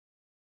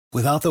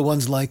Without the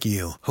ones like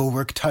you, who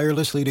work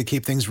tirelessly to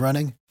keep things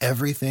running,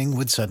 everything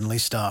would suddenly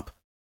stop.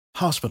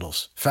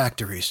 Hospitals,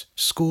 factories,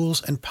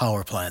 schools, and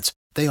power plants,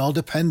 they all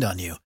depend on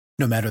you.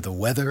 No matter the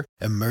weather,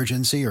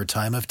 emergency, or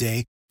time of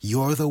day,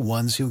 you're the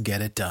ones who get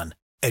it done.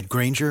 At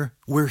Grainger,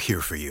 we're here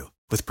for you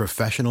with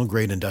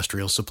professional-grade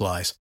industrial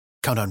supplies.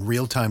 Count on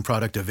real-time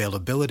product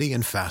availability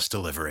and fast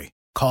delivery.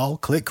 Call,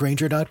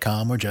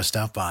 clickgrainger.com, or just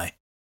stop by.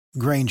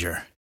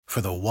 Grainger, for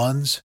the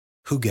ones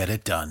who get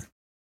it done.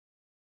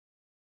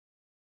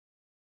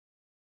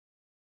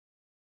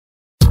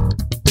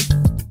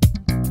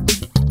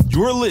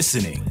 You're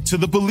listening to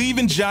the Believe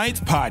in Giants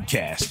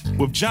podcast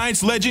with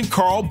Giants legend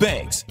Carl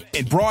Banks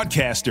and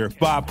broadcaster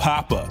Bob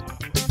Papa.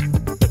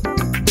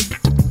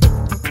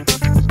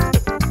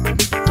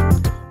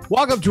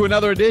 Welcome to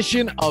another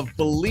edition of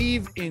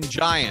Believe in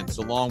Giants.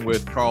 Along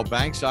with Carl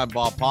Banks, I'm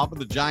Bob Papa.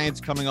 The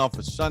Giants coming off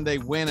a Sunday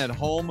win at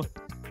home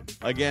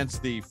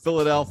against the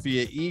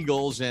Philadelphia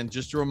Eagles. And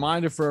just a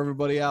reminder for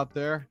everybody out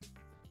there,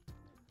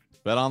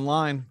 Bet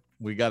Online.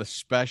 We got a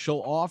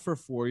special offer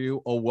for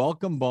you, a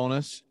welcome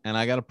bonus, and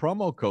I got a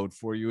promo code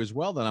for you as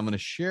well that I'm going to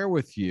share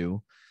with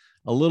you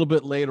a little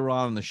bit later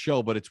on in the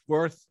show, but it's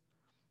worth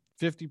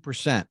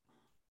 50%.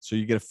 So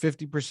you get a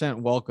 50%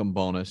 welcome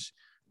bonus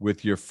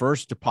with your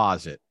first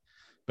deposit.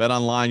 Bet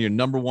Online, your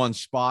number one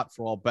spot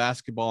for all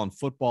basketball and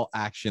football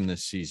action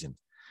this season.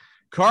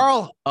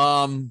 Carl,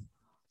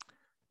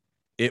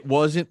 it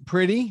wasn't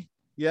pretty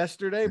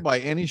yesterday by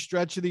any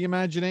stretch of the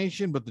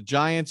imagination, but the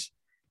Giants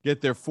get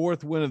their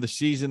fourth win of the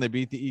season. They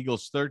beat the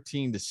Eagles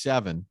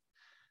 13-7.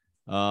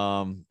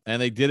 And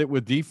they did it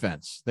with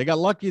defense. They got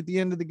lucky at the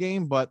end of the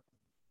game, but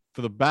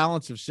for the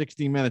balance of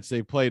 60 minutes,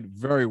 they played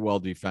very well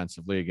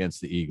defensively against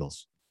the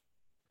Eagles.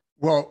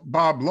 Well,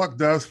 Bob, luck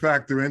does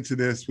factor into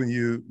this when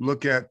you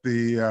look at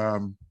the,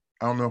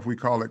 I don't know if we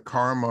call it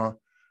karma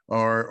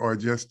or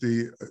just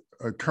the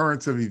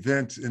occurrence of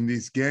events in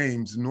these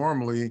games.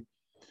 Normally,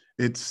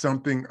 it's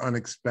something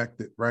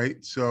unexpected,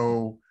 right?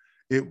 So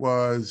it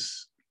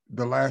was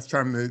the last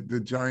time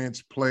the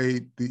Giants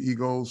played the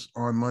Eagles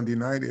on Monday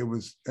night, it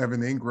was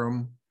Evan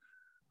Ingram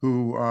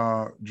who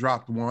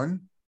dropped one.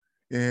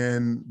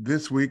 And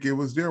this week it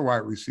was their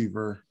wide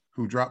receiver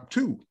who dropped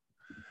two.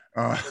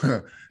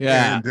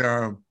 Yeah.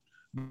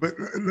 But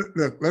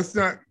look, let's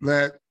not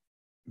let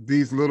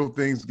these little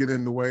things get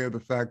in the way of the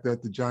fact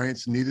that the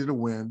Giants needed a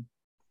win.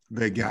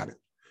 They got it.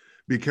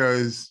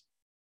 Because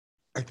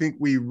I think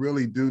we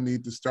really do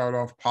need to start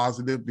off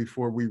positive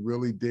before we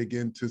really dig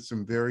into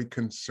some very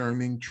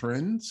concerning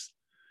trends,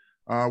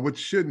 which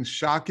shouldn't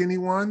shock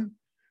anyone,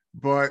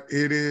 but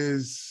it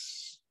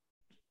is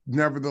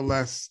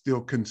nevertheless still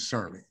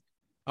concerning.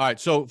 All right,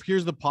 so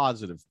here's the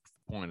positive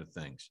point of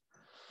things.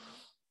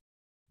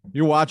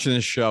 You're watching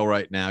this show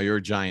right now. You're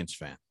a Giants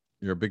fan.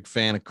 You're a big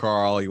fan of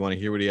Carl. You want to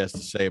hear what he has to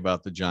say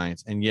about the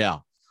Giants. And, yeah,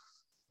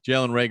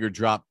 Jalen Reagor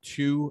dropped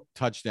two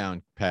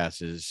touchdown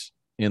passes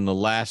in the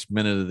last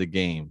minute of the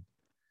game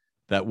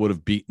that would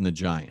have beaten the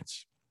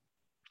Giants.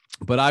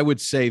 But I would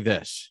say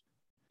this.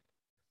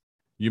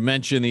 You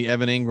mentioned the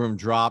Evan Ingram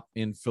drop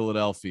in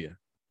Philadelphia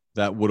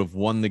that would have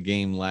won the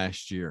game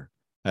last year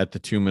at the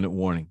 2-minute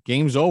warning.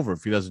 Game's over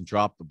if he doesn't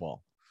drop the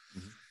ball.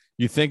 Mm-hmm.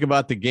 You think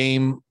about the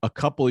game a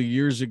couple of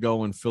years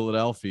ago in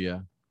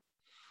Philadelphia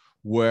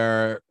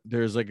where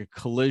there's like a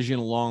collision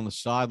along the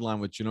sideline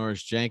with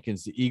Janoris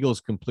Jenkins. The Eagles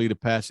complete a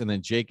pass, and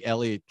then Jake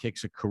Elliott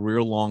kicks a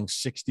career-long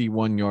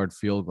 61-yard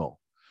field goal.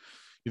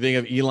 You think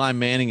of Eli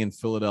Manning in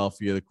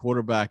Philadelphia, the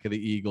quarterback of the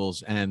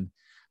Eagles, and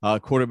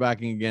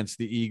quarterbacking against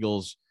the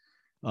Eagles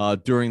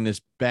during this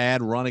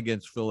bad run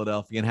against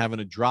Philadelphia and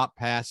having a drop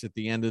pass at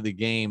the end of the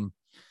game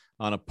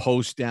on a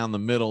post down the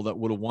middle that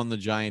would have won the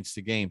Giants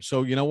the game.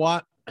 So you know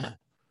what?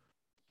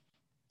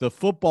 The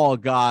football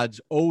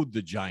gods owed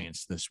the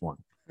Giants this one.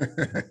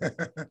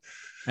 And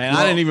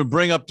I didn't even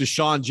bring up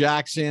Deshaun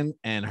Jackson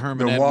and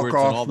Herman Edwards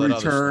and all that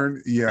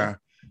return, other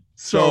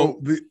stuff.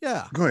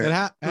 Yeah. Go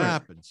ahead. It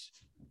happens.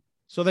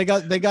 So they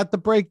got the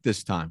break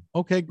this time.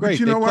 Okay, great.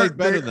 They played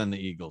better than the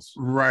Eagles.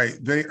 Right.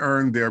 They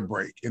earned their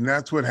break. And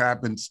that's what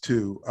happens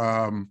too.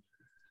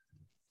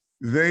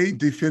 They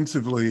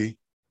defensively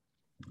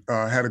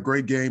had a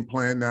great game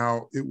plan.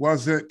 Now, it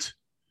wasn't,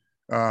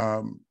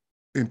 and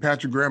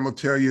Patrick Graham will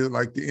tell you,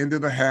 like the end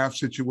of the half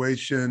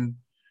situation,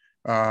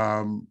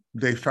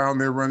 they found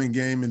their running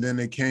game and then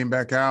they came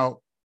back out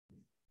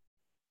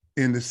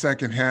in the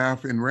second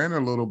half and ran a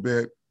little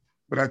bit.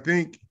 But I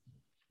think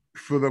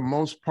for the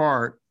most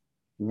part,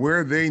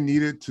 where they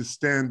needed to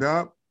stand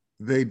up,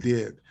 they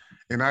did.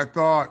 And I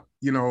thought,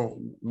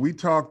 we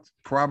talked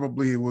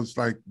probably, it was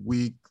like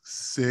week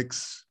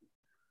 6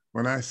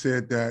 when I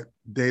said that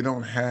they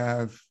don't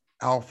have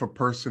alpha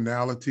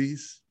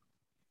personalities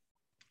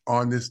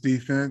on this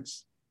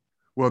defense.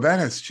 Well, that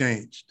has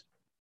changed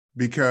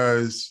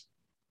because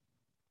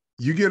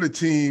you get a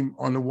team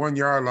on the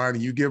 1-yard line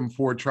and you give them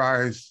 4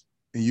 tries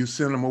and you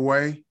send them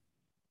away,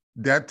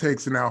 that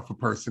takes an alpha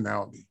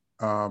personality.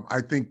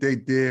 I think they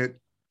did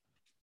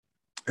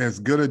as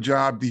good a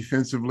job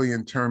defensively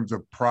in terms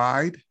of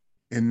pride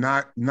and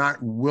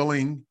not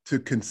willing to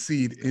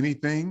concede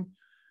anything.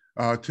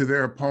 to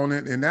their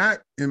opponent. And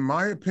that, in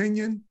my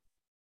opinion,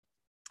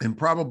 and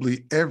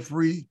probably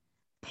every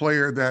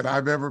player that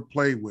I've ever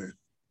played with,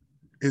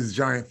 is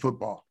Giant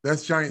football.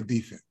 That's Giant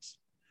defense.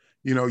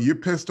 You know, you're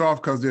pissed off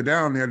because they're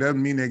down there.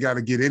 Doesn't mean they got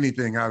to get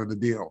anything out of the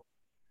deal.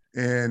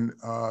 And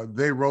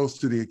they rose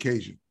to the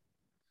occasion.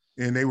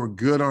 And they were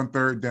good on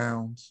third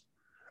downs.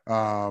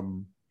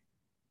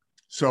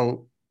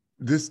 So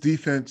this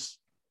defense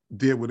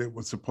did what it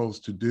was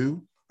supposed to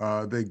do.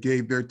 They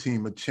gave their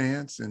team a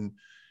chance. And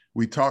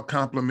we talk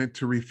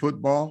complimentary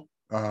football.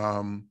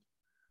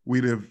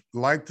 We'd have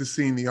liked to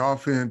seen the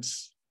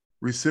offense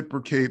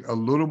reciprocate a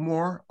little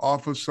more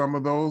off of some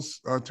of those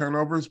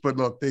turnovers. But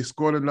look, they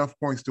scored enough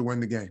points to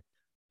win the game.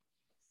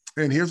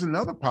 And here's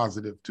another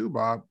positive too,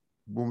 Bob,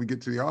 when we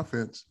get to the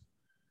offense.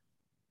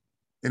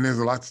 And there's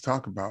a lot to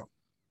talk about.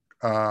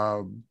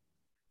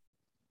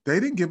 They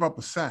didn't give up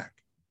a sack.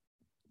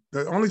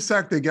 The only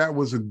sack they got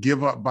was a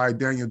give up by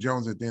Daniel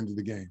Jones at the end of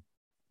the game.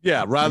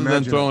 Yeah, rather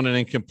than throwing an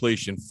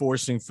incompletion,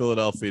 forcing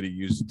Philadelphia to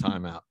use the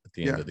timeout at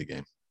the end of the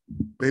game.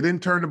 They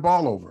didn't turn the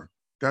ball over.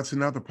 That's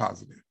another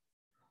positive.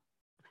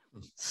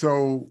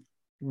 So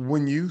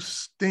when you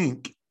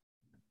stink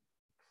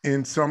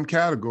in some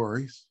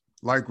categories,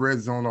 like red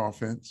zone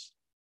offense,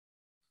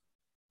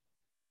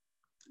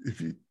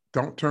 if you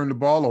don't turn the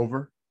ball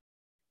over,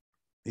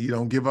 you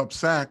don't give up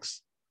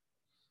sacks,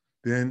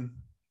 then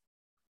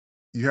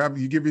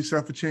you give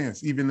yourself a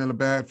chance, even in a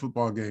bad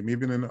football game,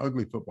 even in an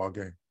ugly football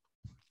game.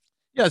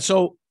 Yeah,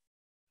 so,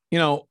 you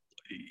know,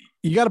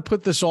 you got to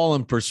put this all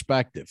in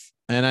perspective.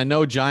 And I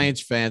know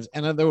Giants fans,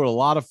 and there were a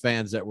lot of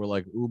fans that were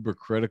like uber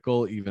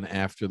critical even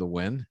after the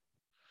win.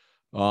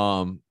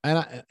 And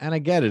I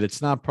get it.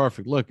 It's not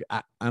perfect. Look,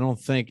 I don't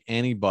think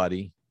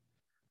anybody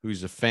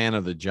who's a fan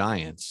of the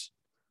Giants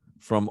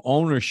from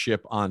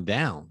ownership on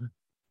down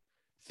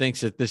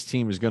thinks that this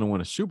team is going to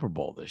win a Super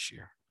Bowl this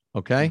year.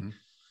 Okay.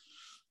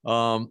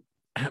 Mm-hmm.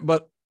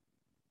 But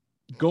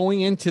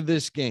going into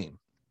this game,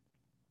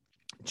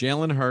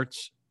 Jalen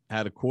Hurts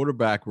had a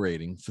quarterback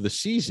rating for the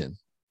season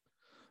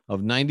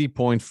of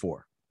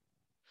 90.4.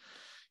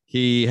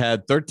 He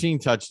had 13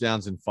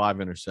 touchdowns and 5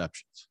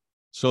 interceptions.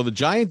 So the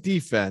Giant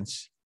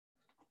defense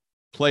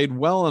played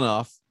well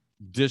enough,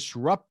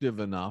 disruptive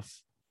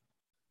enough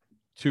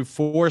to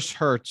force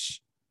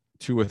Hurts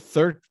to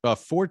a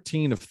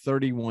 14 of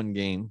 31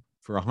 game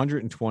for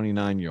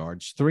 129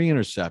 yards, 3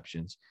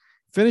 interceptions,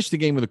 finished the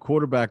game with a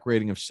quarterback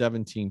rating of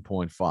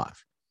 17.5.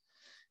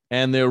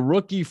 And their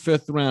rookie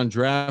 5th-round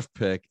draft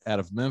pick out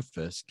of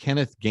Memphis,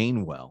 Kenneth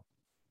Gainwell,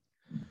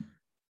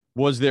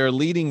 was their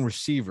leading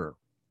receiver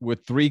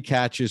with 3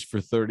 catches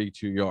for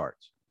 32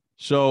 yards.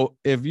 So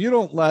if you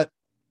don't let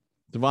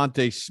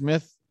Devontae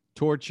Smith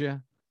torch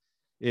you,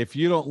 if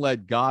you don't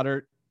let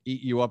Goddard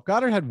eat you up,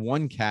 Goddard had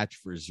 1 catch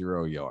for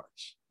 0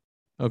 yards.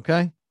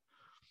 Okay.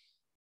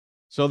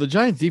 So the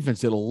Giants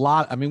defense did a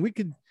lot. I mean, we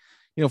could,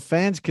 you know,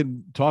 fans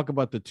can talk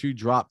about the 2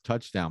 drop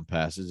touchdown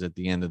passes at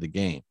the end of the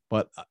game,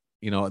 but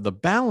you know, the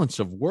balance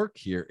of work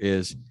here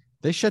is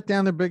they shut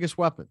down their biggest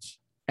weapons.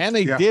 And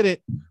they did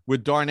it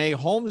with Darnay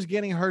Holmes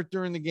getting hurt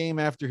during the game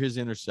after his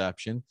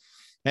interception,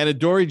 and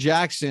Adoree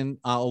Jackson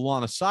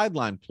along a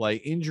sideline play,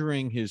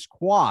 injuring his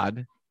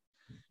quad,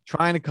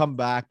 trying to come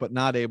back, but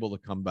not able to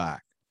come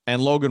back. And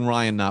Logan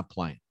Ryan not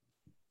playing.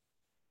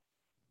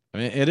 I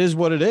mean, it is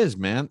what it is,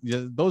 man.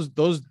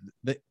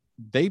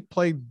 They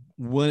played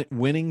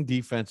winning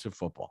defensive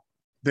football.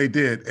 They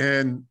did.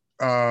 And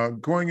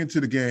going into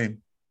the game,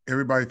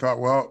 everybody thought,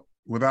 well,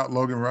 without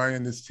Logan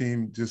Ryan, this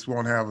team just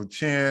won't have a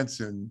chance.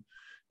 And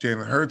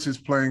Jalen Hurts is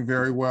playing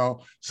very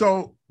well.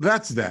 So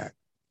that's that.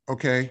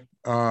 Okay.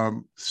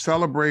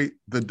 Celebrate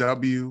the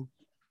W.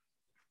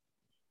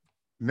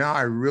 Now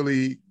I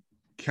really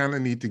kind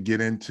of need to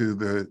get into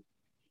the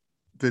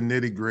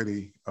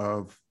nitty-gritty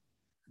of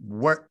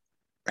what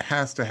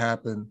has to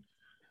happen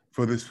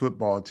for this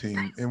football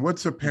team and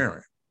what's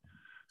apparent.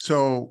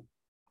 So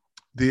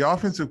the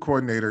offensive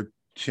coordinator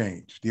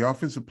changed. The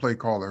offensive play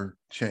caller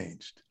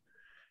changed.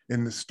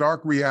 In the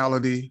stark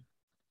reality,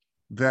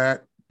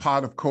 that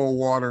pot of cold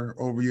water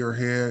over your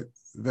head,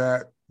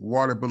 that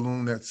water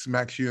balloon that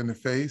smacks you in the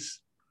face,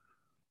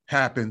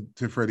 happened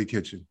to Freddie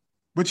Kitchen,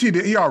 which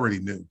he already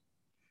knew.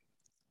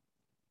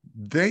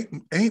 They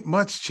ain't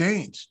much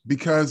changed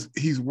because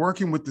he's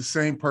working with the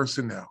same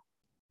personnel.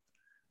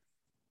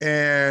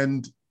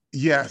 And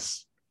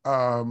yes,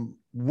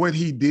 what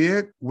he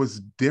did was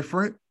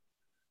different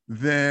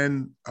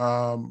than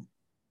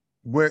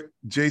what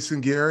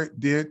Jason Garrett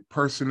did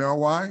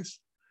personnel-wise,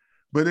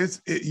 but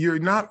you're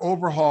not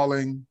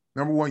overhauling.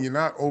 Number one, you're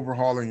not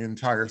overhauling an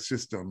entire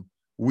system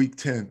week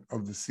 10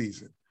 of the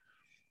season.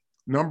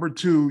 Number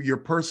two, your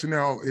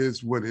personnel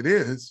is what it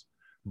is,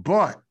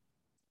 but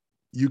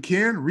you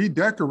can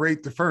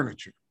redecorate the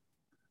furniture.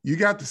 You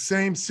got the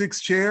same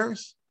 6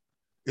 chairs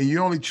and you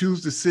only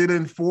choose to sit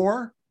in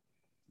 4,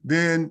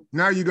 then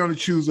now you're going to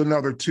choose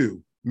another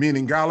 2,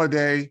 meaning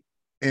Golladay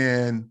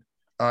and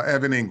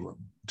Evan Ingram.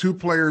 2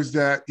 players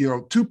that,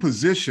 2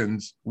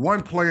 positions,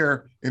 1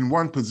 player in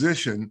 1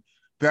 position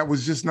that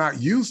was just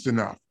not used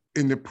enough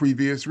in the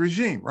previous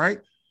regime, right?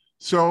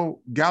 So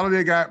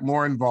Galladay got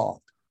more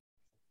involved.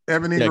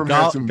 Evan Ingram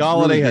had some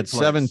Galladay really had good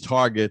 7 plays.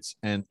 targets,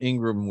 and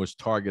Ingram was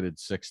targeted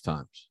 6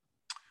 times.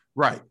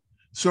 Right.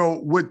 So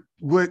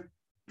what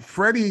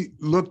Freddie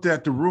looked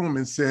at the room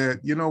and said,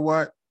 you know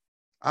what?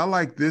 I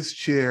like this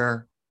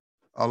chair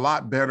a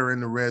lot better in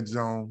the red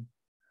zone.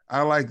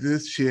 I like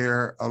this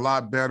chair a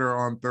lot better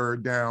on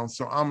third down.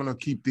 So I'm going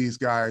to keep these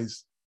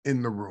guys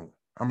in the room.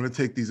 I'm going to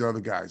take these other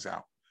guys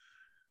out.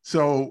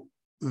 So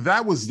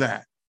that was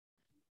that.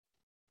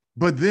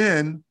 But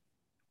then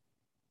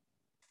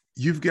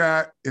you've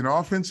got an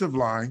offensive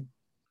line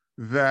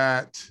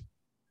that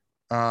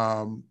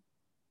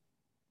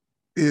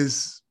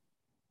is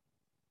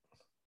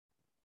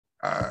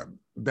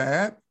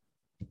bad.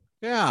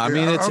 Yeah, I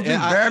mean, I don't think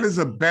bad is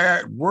a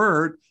bad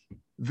word.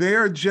 They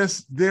are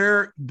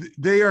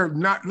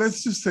not,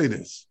 let's just say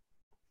this.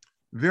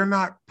 They're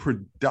not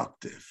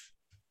productive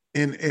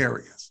in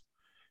areas.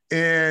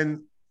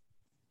 And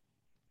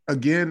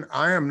again,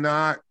 I'm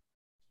not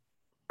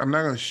going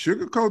to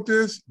sugarcoat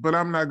this, but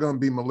I'm not going to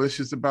be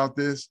malicious about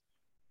this.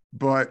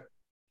 But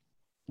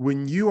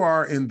when you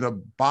are in the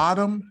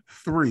bottom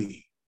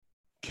 3,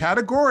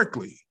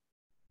 categorically,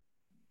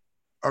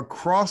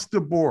 across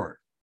the board,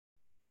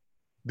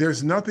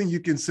 there's nothing you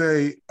can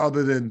say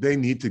other than they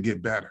need to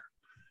get better.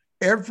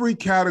 Every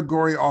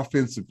category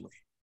offensively.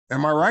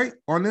 Am I right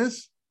on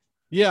this?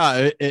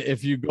 Yeah,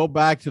 if you go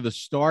back to the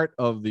start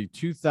of the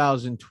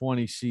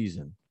 2020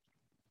 season,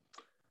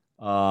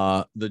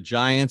 the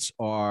Giants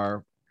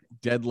are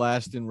dead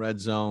last in red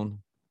zone.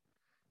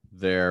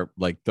 They're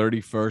like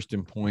 31st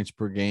in points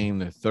per game.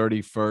 They're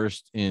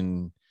 31st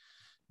in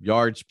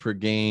yards per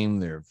game.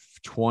 They're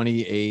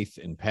 28th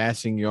in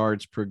passing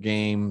yards per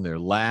game. They're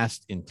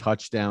last in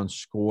touchdowns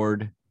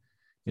scored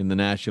in the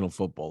National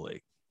Football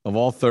League of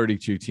all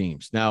 32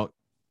 teams. Now,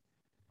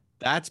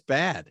 that's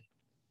bad.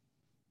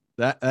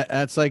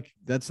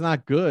 That's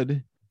not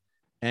good.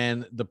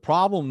 And the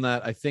problem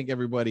that I think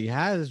everybody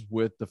has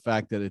with the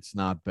fact that it's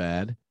not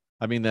bad,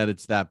 I mean that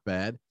it's that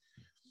bad,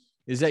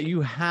 is that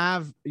you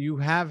have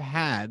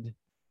had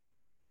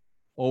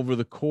over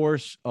the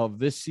course of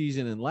this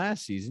season and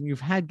last season,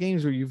 you've had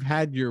games where you've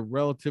had your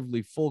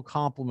relatively full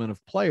complement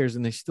of players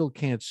and they still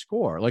can't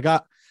score. Like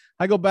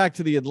I go back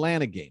to the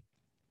Atlanta game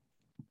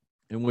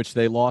in which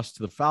they lost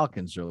to the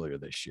Falcons earlier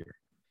this year.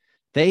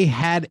 They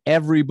had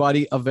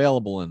everybody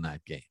available in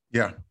that game.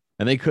 Yeah.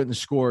 And they couldn't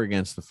score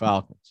against the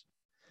Falcons.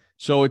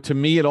 So to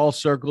me, it all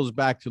circles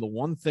back to the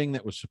one thing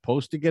that was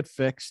supposed to get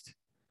fixed.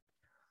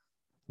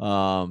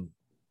 And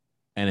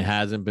it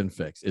hasn't been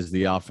fixed, is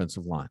the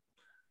offensive line.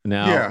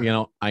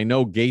 Now, I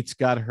know Gates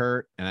got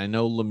hurt and I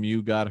know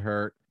Lemieux got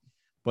hurt,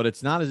 but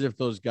it's not as if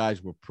those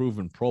guys were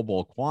proven Pro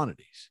Bowl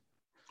quantities.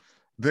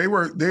 They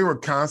were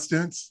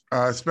constants,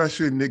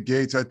 especially Nick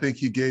Gates. I think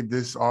he gave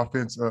this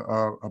offense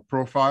a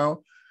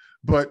profile.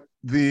 But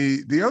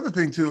the other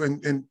thing too,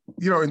 and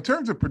in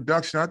terms of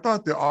production, I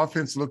thought the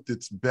offense looked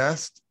its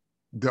best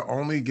the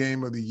only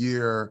game of the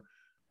year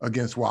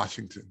against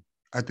Washington.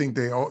 I think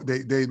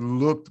they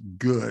looked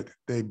good.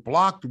 They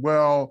blocked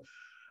well.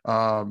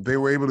 They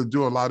were able to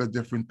do a lot of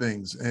different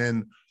things.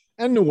 And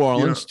New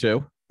Orleans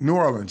too. New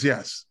Orleans,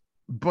 yes.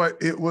 But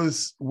it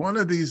was one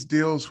of these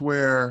deals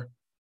where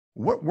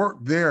what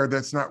worked there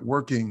that's not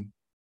working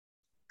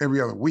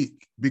every other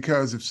week?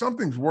 Because if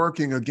something's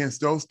working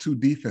against those two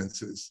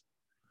defenses,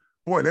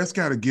 boy, that's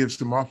got to give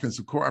some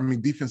defensive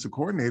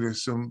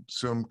coordinators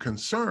some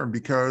concern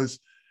because,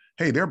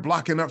 hey, they're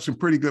blocking up some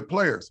pretty good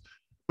players.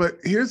 But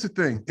here's the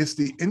thing. It's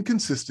the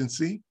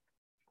inconsistency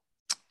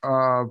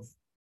of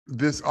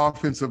this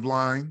offensive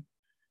line.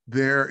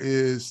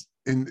 And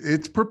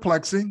it's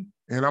perplexing,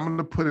 and I'm going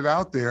to put it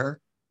out there.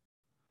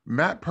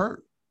 Matt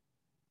Pert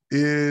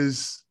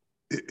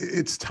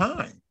it's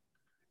time.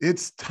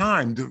 It's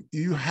time.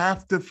 You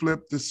have to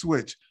flip the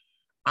switch.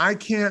 I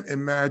can't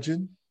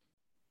imagine,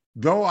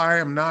 though I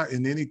am not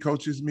in any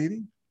coaches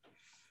meeting,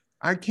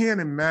 I can't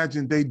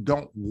imagine they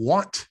don't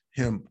want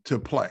him to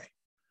play.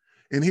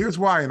 And here's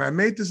why. And I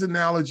made this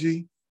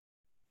analogy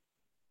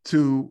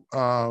to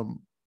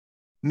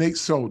Nate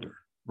Solder,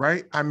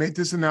 right? I made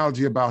this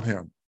analogy about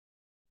him.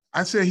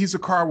 I said he's a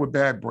car with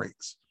bad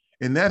brakes.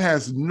 And that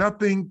has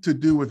nothing to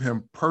do with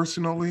him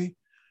personally.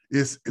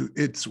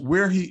 It's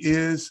where he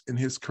is in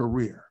his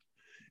career.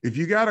 If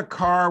you got a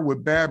car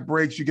with bad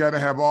brakes, you got to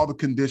have all the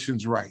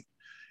conditions right.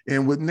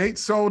 And with Nate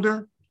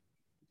Solder,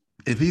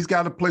 if he's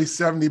got to play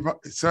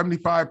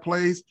 75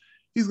 plays,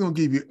 he's going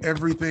to give you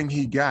everything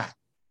he got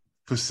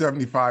for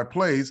 75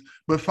 plays.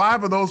 But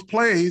 5 of those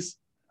plays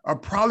are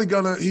probably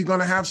he's going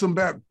to have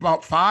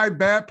about 5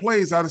 bad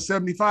plays out of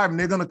 75, and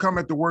they're going to come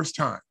at the worst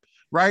time,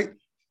 right?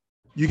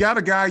 You got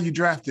a guy you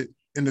drafted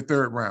in the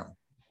 3rd round.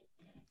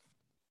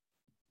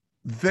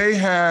 They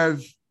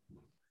have,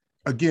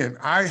 again,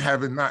 I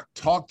haven't not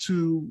talked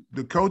to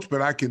the coach, but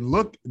I can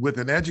look with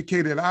an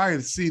educated eye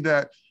and see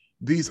that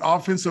these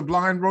offensive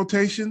line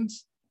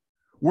rotations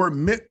were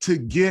meant to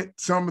get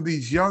some of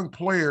these young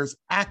players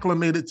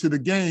acclimated to the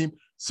game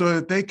so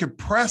that they could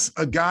press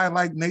a guy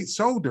like Nate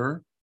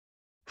Solder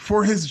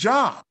for his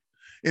job.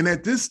 And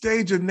at this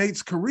stage of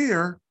Nate's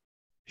career,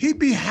 he'd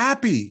be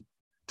happy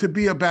to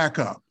be a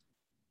backup.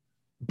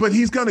 But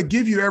he's going to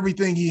give you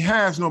everything he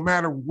has, no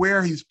matter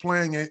where he's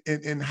playing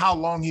and how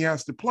long he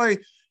has to play.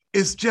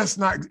 It's just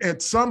not,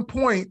 at some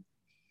point,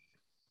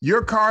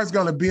 your car is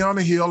going to be on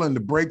a hill and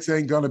the brakes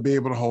ain't going to be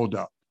able to hold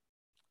up.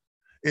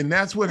 And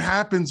that's what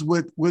happens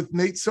with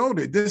Nate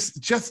Solder. This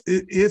just,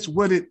 it is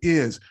what it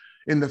is.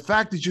 And the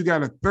fact that you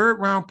got a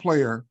third-round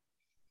player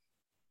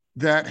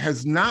that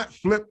has not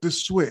flipped the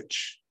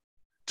switch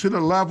to the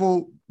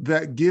level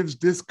that gives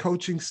this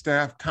coaching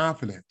staff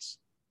confidence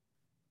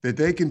that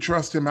they can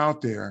trust him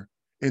out there,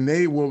 and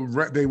they would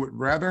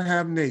rather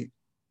have Nate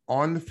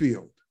on the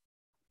field.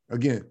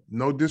 Again,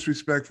 no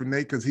disrespect for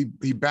Nate, because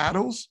he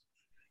battles.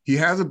 He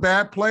has a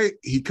bad play.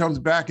 He comes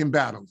back and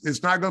battles.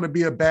 It's not going to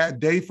be a bad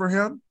day for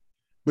him,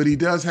 but he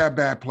does have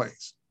bad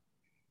plays.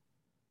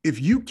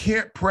 If you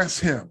can't press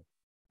him,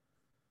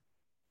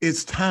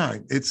 it's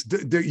time.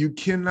 You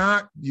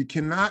cannot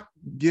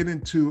get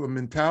into a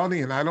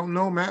mentality, and I don't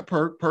know Matt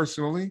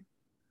personally,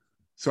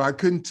 so I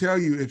couldn't tell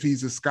you if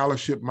he's a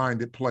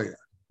scholarship-minded player,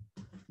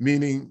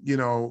 meaning,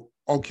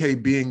 okay,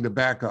 being the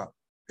backup,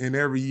 and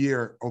every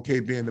year, okay,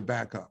 being the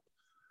backup.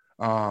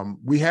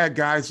 We had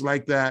guys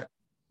like that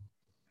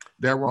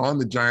were on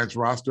the Giants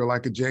roster,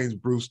 like a James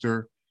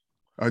Brewer,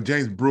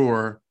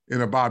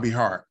 and a Bobby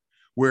Hart,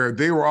 where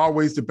they were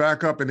always the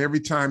backup, and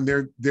every time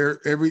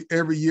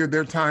every year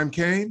their time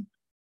came,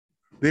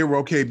 they were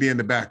okay being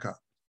the backup.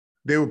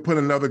 They would put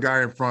another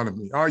guy in front of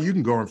me. Oh, you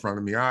can go in front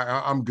of me.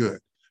 I'm good,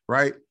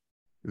 right?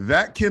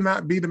 That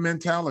cannot be the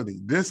mentality.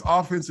 This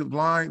offensive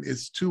line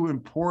is too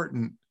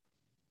important,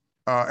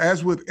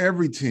 as with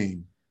every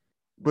team,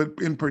 but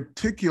in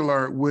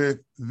particular with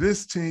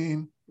this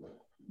team,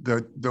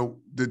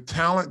 the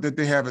talent that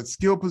they have at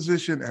skill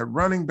position, at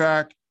running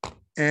back,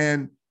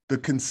 and the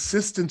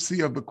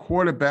consistency of the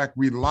quarterback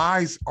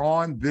relies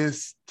on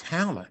this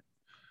talent,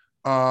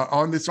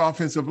 on this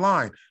offensive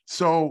line.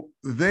 So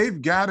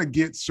they've got to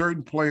get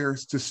certain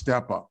players to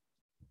step up,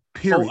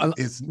 period.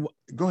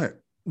 Go ahead.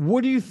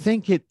 What do you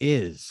think it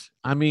is?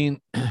 I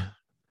mean,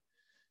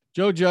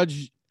 Joe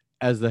Judge,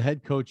 as the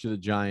head coach of the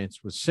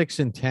Giants, was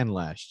 6-10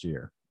 last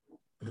year.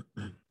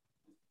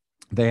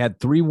 They had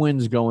 3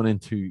 wins going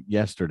into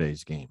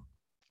yesterday's game.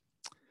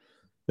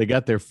 They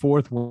got their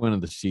 4th win of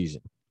the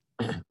season.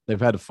 They've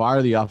had to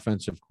fire the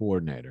offensive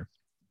coordinator.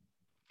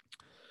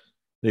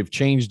 They've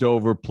changed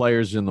over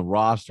players in the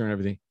roster and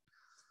everything.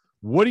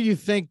 What do you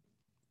think?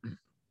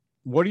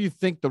 What do you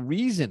think the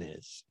reason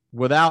is?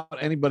 Without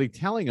anybody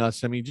telling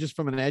us, I mean, just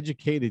from an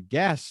educated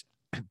guess,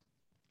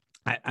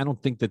 I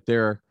don't think that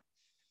they're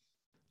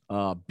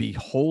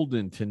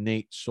beholden to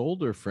Nate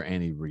Solder for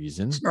any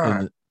reason.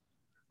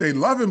 They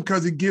love him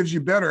because he gives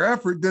you better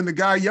effort than the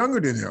guy younger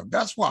than him.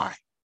 That's why.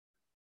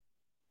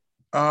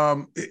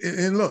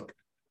 And look,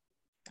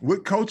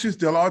 with coaches,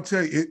 they'll all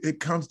tell you it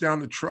comes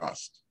down to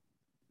trust.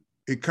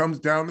 It comes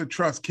down to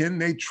trust. Can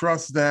they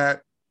trust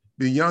that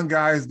the young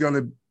guy is going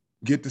to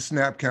get the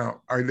snap count?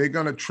 Are they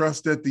going to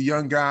trust that the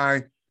young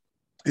guy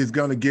is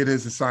going to get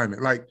his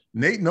assignment? Like,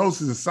 Nate knows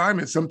his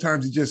assignment.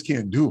 Sometimes he just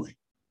can't do it,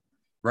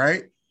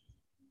 right?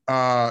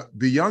 The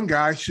young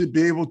guy should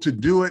be able to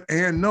do it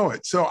and know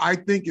it. So I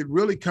think it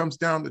really comes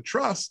down to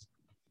trust.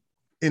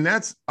 And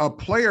that's a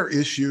player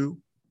issue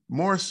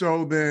more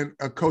so than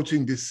a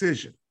coaching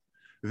decision.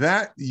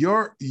 That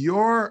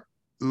your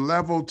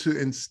level to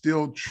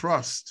instill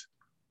trust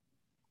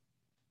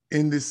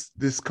in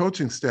this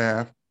coaching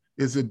staff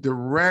is a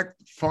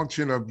direct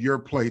function of your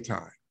play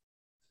time.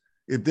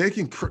 If they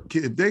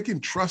can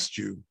trust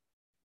you,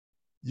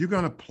 you're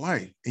going to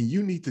play, and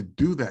you need to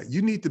do that.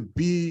 You need to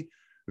be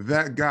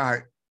that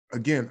guy.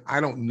 Again, I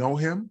don't know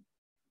him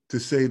to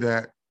say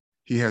that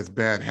he has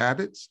bad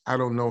habits. I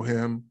don't know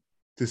him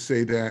to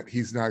say that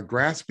he's not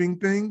grasping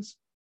things.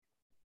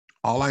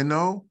 All I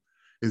know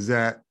is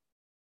that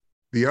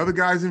the other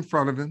guy's in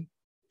front of him.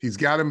 He's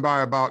got him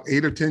by about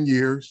 8 or 10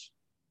 years.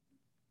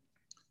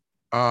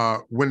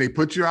 When they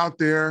put you out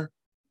there,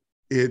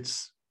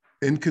 it's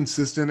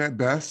inconsistent at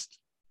best,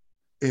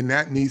 and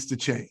that needs to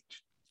change.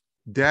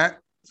 That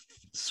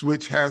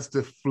switch has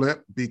to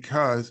flip,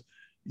 because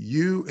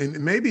and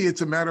maybe it's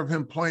a matter of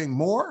him playing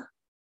more,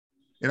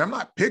 and I'm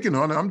not picking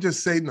on it, I'm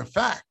just saying the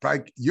fact,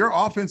 like, your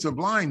offensive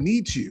line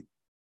needs you.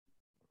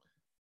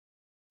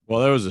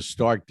 Well, there was a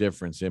stark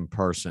difference in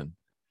person.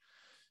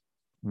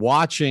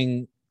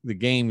 Watching the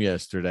game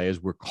yesterday, as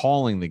we're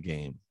calling the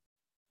game,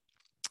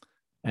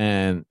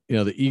 and,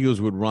 the Eagles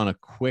would run a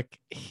quick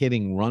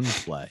hitting run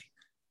play.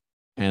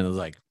 And it was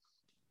like,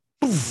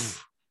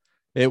 poof.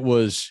 It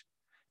was,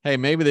 hey,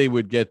 maybe they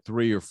would get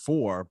 3 or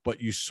 4,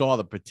 but you saw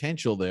the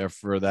potential there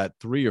for that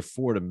 3 or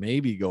 4 to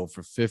maybe go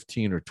for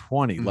 15 or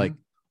 20. Mm-hmm. Like,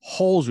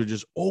 holes are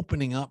just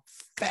opening up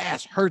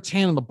fast. Hurts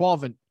handing the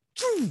ball, and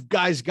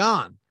guy's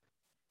gone.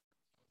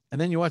 And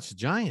then you watch the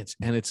Giants,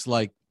 and it's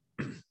like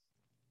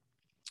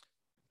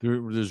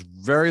there's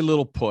very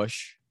little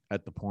push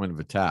at the point of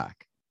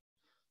attack.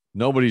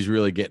 Nobody's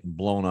really getting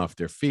blown off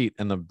their feet,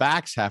 and the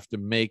backs have to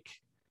make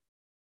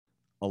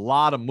a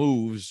lot of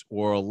moves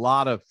or a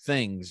lot of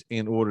things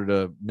in order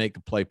to make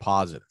a play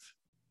positive.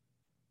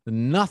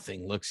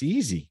 Nothing looks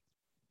easy.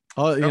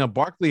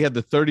 Barkley had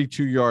the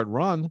 32-yard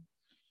run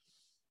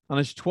on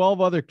his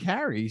 12 other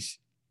carries.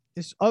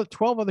 His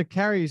 12 other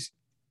carries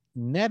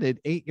netted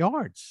 8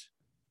 yards.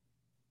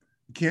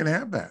 You can't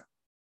have that.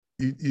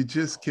 You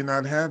just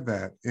cannot have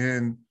that.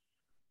 And,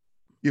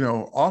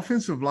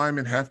 offensive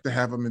linemen have to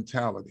have a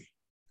mentality,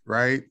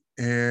 right?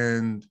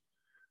 And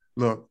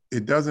look,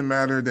 it doesn't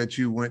matter that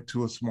you went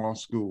to a small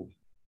school.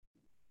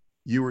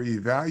 You were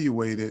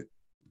evaluated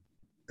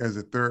as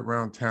a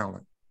third-round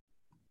talent.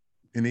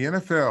 In the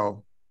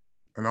NFL,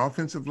 an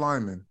offensive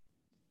lineman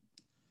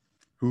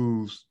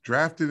who's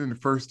drafted in the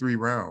first 3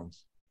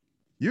 rounds,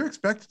 you're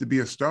expected to be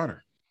a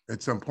starter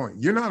at some point.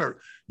 You're not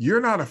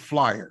a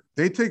flyer.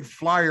 They take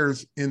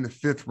flyers in the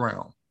 5th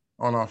round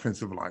on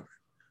offensive linemen.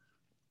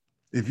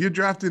 If you're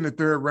drafted in the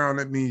 3rd round,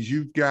 that means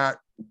you've got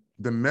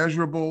the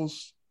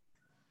measurables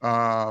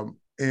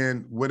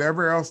and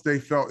whatever else they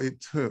felt it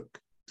took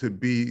to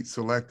be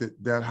selected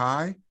that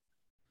high.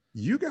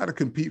 You got to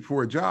compete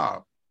for a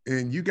job,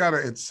 and you got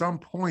to at some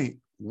point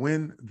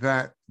win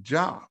that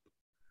job.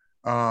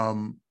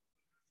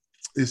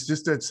 It's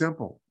just that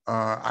simple.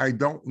 I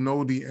don't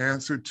know the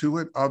answer to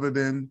it other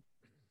than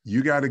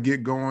you got to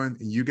get going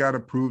and you got to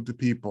prove to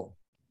people,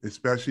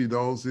 especially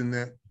those in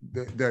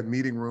that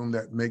meeting room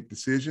that make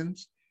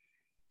decisions.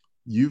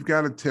 You've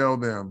got to tell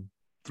them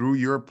through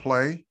your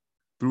play,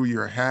 through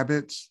your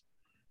habits,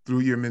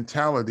 through your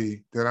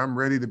mentality that I'm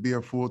ready to be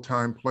a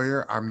full-time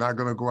player. I'm not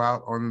going to go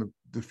out on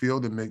the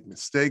field and make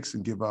mistakes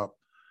and give up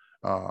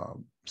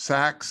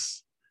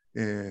sacks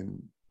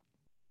and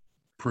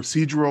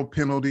procedural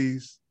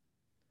penalties.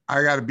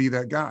 I got to be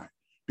that guy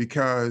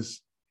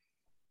because,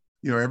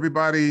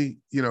 everybody,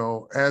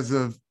 as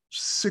of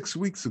 6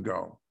 weeks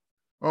ago,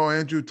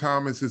 Andrew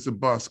Thomas is a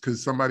bust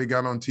because somebody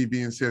got on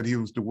TV and said he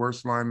was the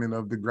worst lineman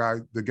of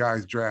the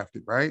guys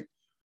drafted, right?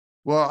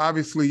 Well,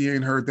 obviously you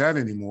ain't heard that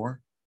anymore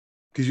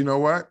because you know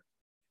what?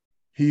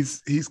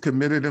 He's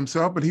committed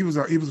himself, but he was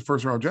a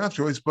first-round draft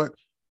choice, but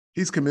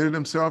he's committed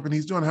himself and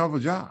he's doing a hell of a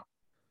job.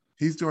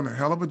 He's doing a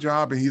hell of a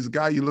job, and he's a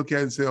guy you look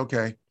at and say,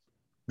 okay,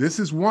 this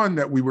is one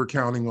that we were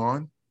counting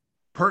on.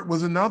 Pert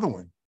was another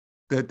one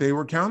that they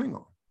were counting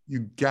on. You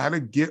got to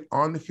get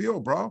on the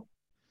field, bro.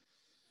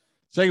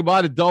 Say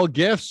goodbye to dull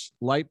gifts.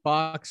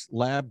 Lightbox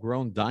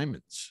lab-grown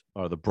diamonds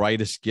are the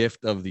brightest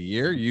gift of the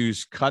year.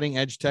 Use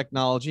cutting-edge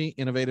technology,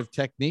 innovative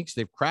techniques.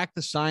 They've cracked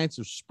the science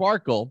of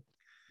sparkle,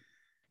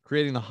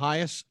 creating the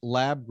highest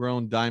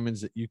lab-grown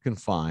diamonds that you can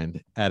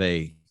find at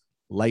a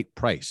light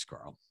price,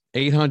 Carl.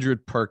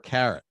 $800 per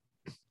carat.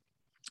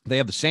 They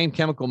have the same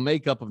chemical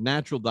makeup of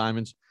natural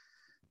diamonds,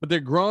 but they're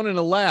grown in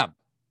a lab.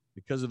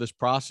 Because of this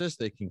process,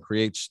 they can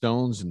create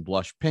stones in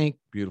blush pink,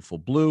 beautiful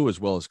blue, as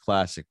well as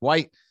classic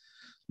white.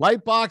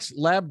 Lightbox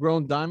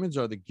lab-grown diamonds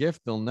are the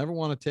gift they'll never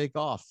want to take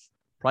off.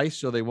 Price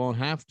so they won't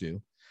have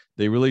to.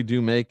 They really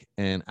do make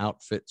an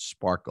outfit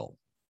sparkle.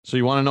 So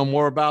you want to know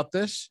more about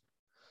this?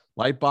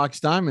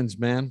 Lightbox Diamonds,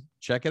 man.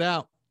 Check it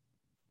out.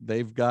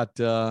 They've got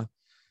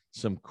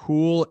some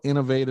cool,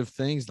 innovative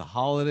things. The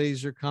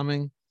holidays are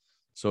coming.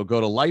 So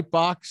go to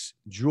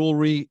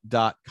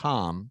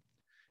lightboxjewelry.com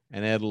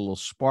and add a little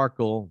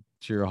sparkle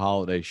to your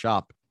holiday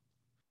shop.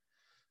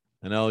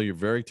 I know you're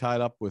very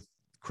tied up with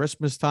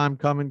Christmas time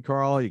coming,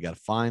 Carl. You got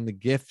to find the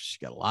gifts.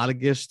 You got a lot of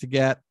gifts to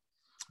get.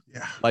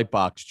 Yeah.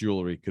 Lightbox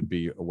jewelry could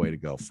be a way to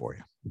go for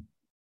you.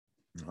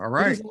 All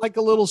right. Like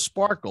a little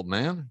sparkle,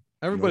 man.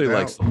 Everybody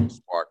likes a little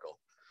sparkle.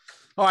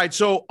 All right.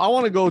 So I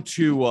want to go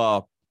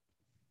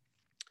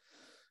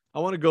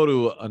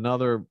to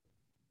another.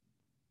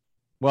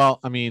 Well,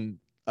 I mean,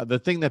 the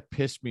thing that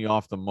pissed me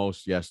off the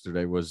most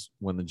yesterday was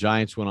when the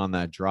Giants went on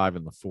that drive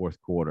in the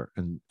 4th quarter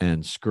and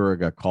Skura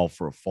got called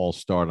for a false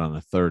start on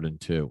a 3rd and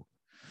 2,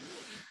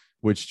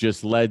 which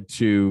just led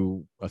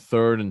to a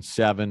 3rd and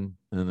 7,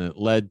 and it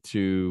led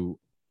to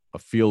a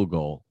field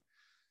goal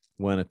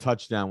when a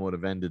touchdown would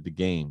have ended the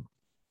game.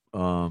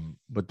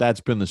 But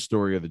that's been the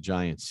story of the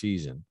Giants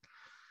season.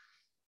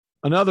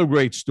 Another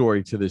great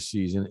story to this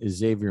season is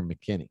Xavier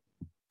McKinney.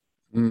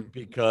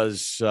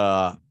 Because,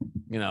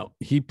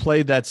 he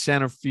played that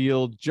center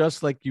field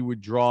just like you would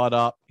draw it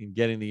up in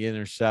getting the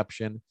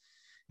interception.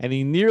 And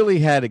he nearly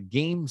had a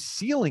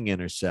game-sealing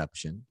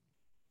interception.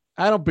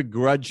 I don't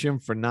begrudge him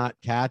for not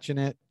catching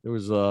it. There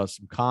was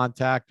some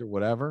contact or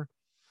whatever.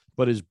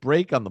 But his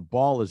break on the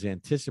ball, his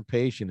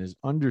anticipation, his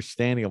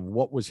understanding of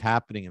what was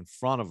happening in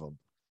front of him.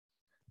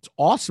 It's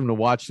awesome to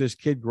watch this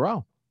kid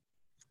grow.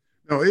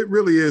 No, it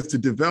really is. The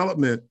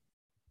development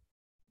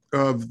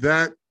of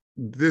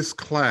this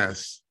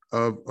class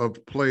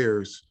of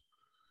players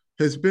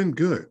has been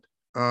good.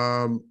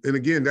 And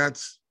again, I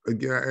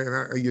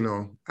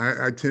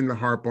tend to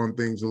harp on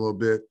things a little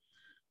bit,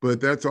 but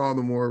that's all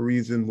the more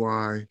reason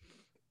why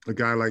a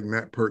guy like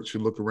Matt Pert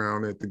should look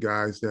around at the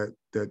guys that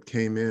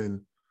came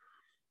in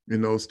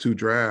those 2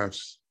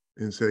 drafts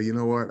and say, you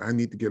know what, I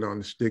need to get on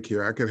the stick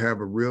here. I could have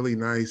a really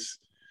nice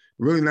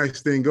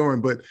thing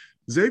going. But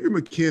Xavier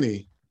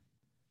McKinney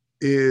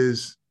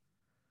is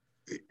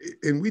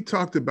and we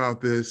talked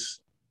about this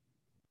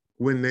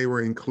when they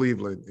were in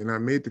Cleveland, and I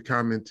made the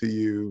comment to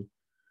you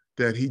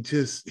that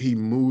he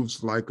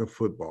moves like a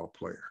football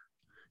player.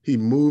 He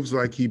moves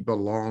like he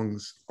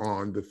belongs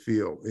on the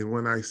field. And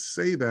when I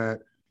say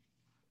that,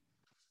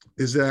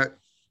 is that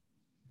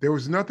there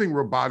was nothing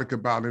robotic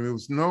about him. It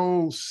was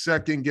no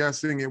second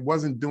guessing. It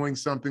wasn't doing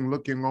something,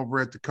 looking over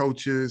at the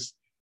coaches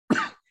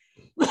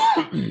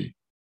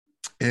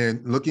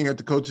and looking at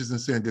the coaches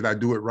and saying, did I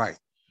do it right?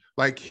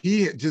 Like,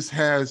 he just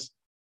has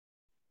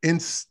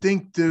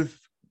instinctive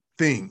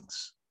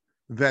things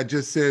that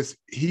just says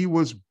he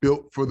was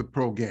built for the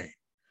pro game.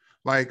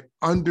 Like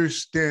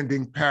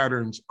understanding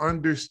patterns,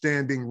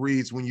 understanding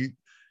reads. When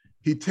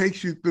he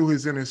takes you through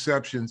his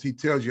interceptions, he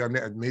tells you, I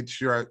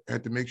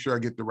had to make sure I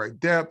get the right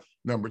depth.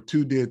 Number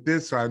 2 did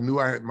this, so I knew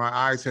my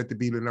eyes had to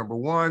be the number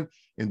 1,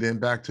 and then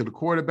back to the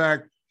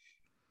quarterback.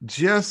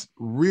 Just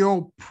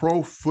real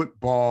pro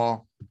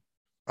football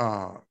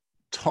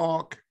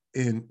talk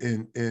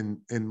in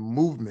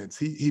movements.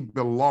 He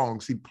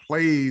belongs. He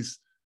plays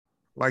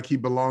like he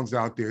belongs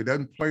out there. He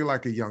doesn't play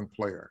like a young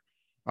player.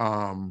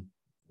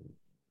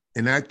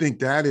 And I think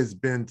that has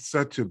been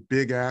such a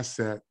big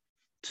asset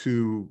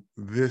to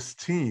this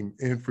team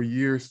and for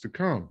years to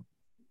come.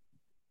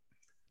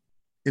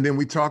 And then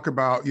we talk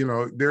about,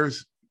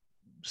 there's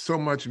so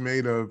much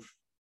made of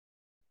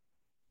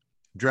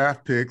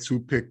draft picks, who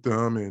picked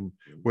them and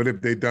what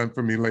have they done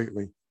for me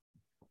lately.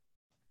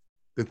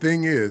 The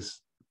thing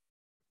is,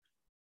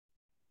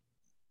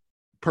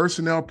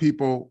 personnel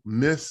people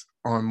miss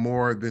on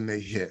more than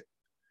they hit.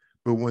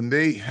 But when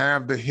they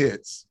have the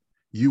hits,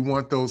 you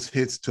want those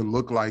hits to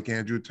look like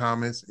Andrew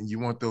Thomas, and you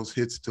want those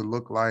hits to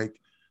look like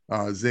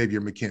Xavier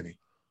McKinney.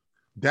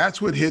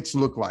 That's what hits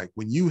look like.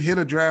 When you hit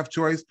a draft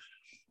choice,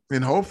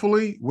 and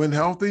hopefully, when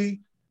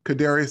healthy,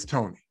 Kadarius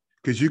Toney,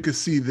 because you can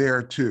see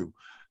there too.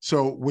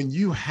 So when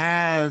you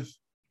have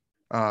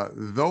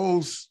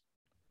those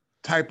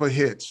type of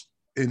hits,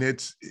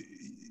 and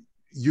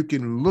you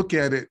can look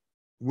at it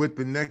with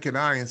the naked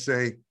eye and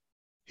say,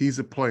 he's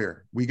a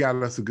player. We got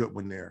us a good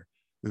one there.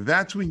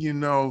 That's when you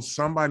know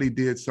somebody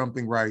did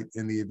something right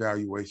in the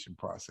evaluation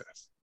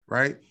process,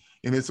 right?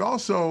 And it's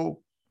also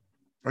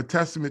a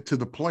testament to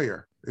the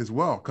player as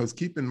well, because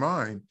keep in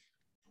mind,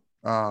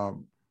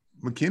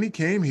 McKinney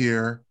came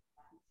here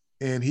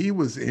and he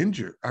was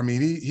injured. I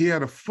mean, he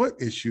had a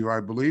foot issue, I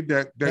believe,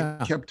 that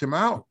kept him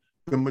out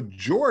the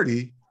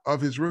majority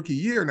of his rookie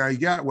year. Now he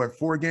got,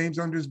 4 games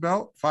under his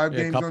belt, 5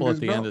 games under his belt? A couple at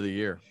the end of the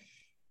year.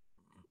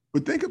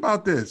 But think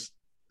about this.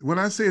 When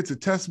I say it's a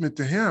testament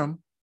to him,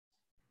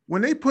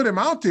 when they put him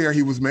out there,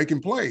 he was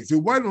making plays. It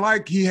wasn't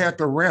like he had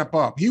to ramp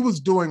up. He was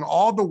doing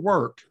all the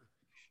work.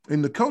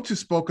 And the coaches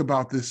spoke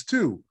about this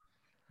too.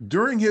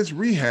 During his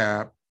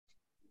rehab,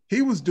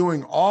 he was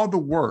doing all the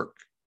work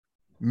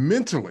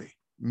mentally,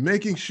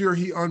 making sure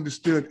he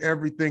understood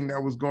everything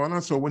that was going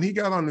on. So when he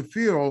got on the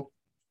field,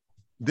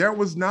 there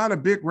was not a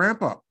big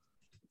ramp up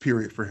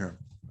period for him.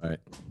 Right.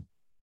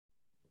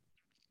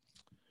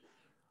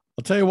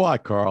 I'll tell you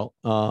what, Carl.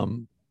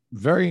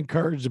 Very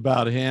encouraged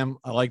about him.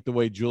 I like the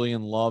way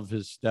Julian Love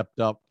has stepped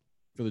up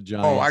for the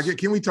Giants.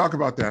 Can we talk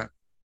about that?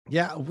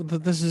 Yeah,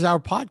 this is our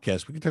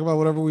podcast. We can talk about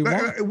whatever we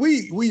want.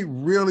 We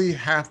really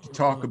have to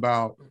talk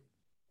about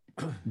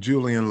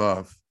Julian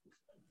Love.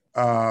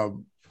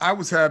 I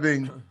was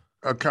having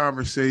a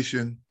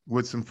conversation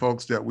with some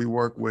folks that we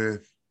work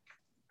with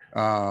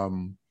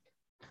when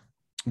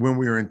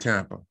we were in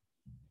Tampa.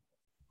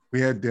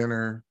 We had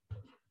dinner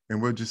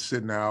and we're just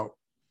sitting out.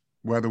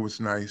 Weather was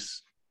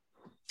nice.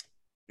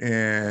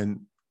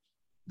 And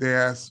they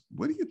asked,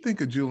 what do you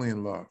think of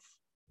Julian Love?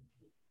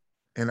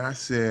 And I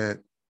said,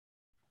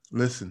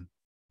 listen,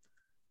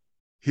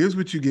 here's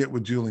what you get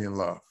with Julian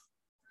Love.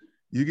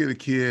 You get a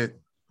kid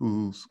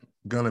who's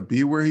going to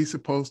be where he's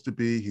supposed to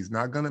be. He's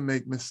not going to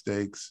make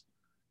mistakes.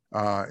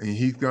 And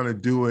he's going to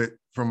do it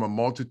from a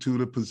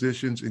multitude of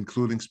positions,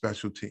 including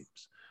special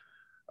teams.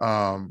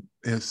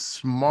 As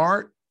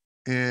smart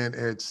and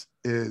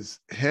as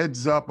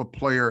heads up a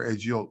player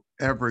as you'll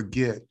ever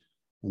get,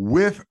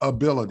 with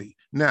ability.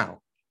 Now,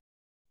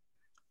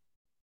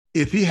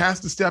 if he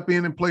has to step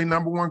in and play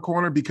number 1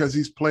 corner because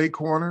he's played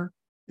corner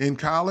in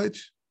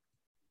college,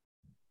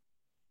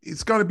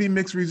 it's going to be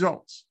mixed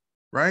results,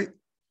 right?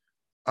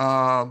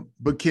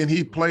 But can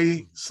he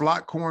play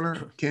slot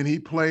corner? Can he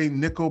play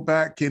nickel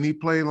back? Can he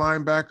play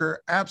linebacker?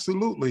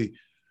 Absolutely.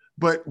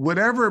 But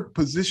whatever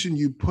position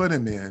you put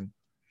him in,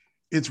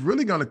 it's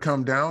really going to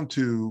come down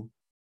to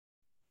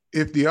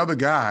if the other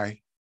guy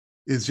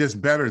is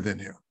just better than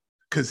him.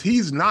 Because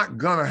he's not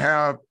going to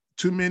have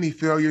too many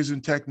failures in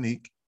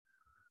technique.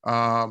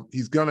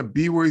 He's going to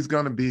be where he's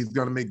going to be. He's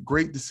going to make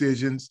great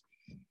decisions.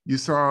 You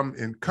saw him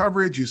in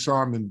coverage. You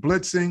saw him in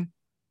blitzing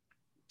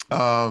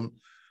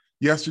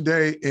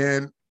yesterday.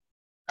 And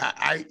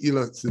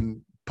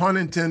listen, pun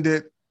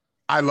intended,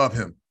 I love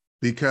him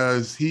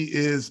because he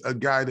is a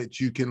guy that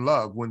you can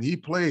love. When he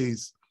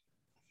plays,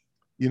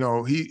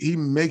 he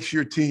makes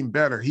your team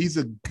better. He's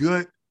a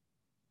good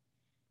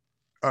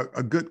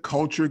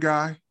culture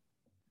guy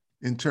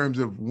in terms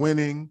of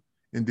winning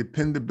and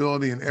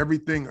dependability and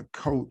everything a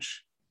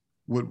coach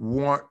would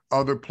want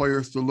other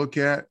players to look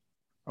at.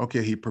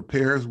 Okay, he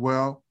prepares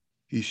well.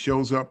 He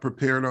shows up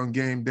prepared on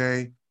game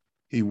day.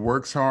 He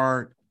works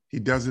hard. He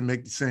doesn't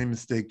make the same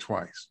mistake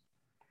twice.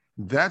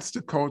 That's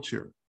the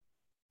culture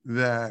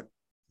that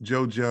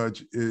Joe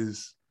Judge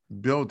is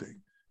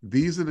building.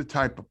 These are the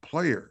type of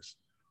players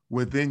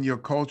within your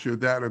culture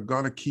that are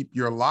going to keep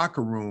your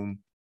locker room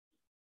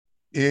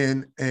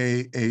in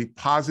a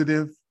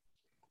positive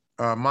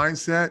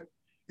mindset.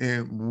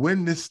 And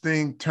when this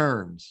thing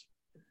turns,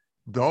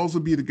 those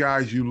will be the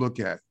guys you look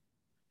at.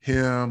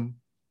 Him,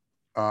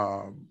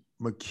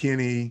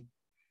 McKinney,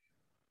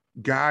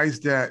 guys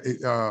that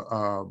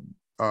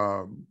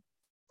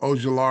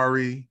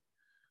Ojulari,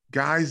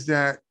 guys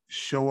that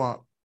show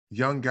up,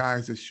 young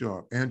guys that show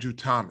up. Andrew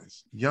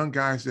Thomas, young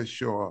guys that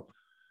show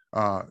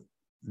up.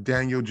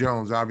 Daniel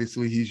Jones,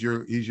 obviously he's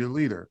your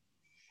leader.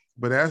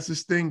 But as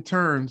this thing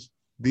turns,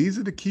 these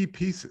are the key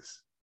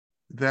pieces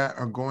that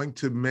are going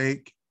to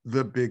make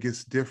the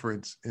biggest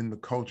difference in the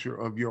culture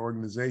of your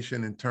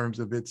organization in terms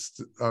of its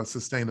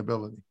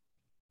sustainability.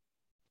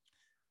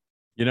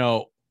 You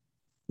know,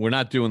 we're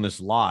not doing this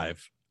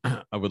live.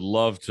 I would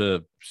love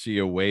to see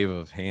a wave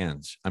of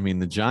hands. I mean,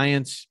 the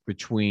Giants,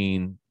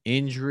 between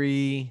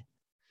injury,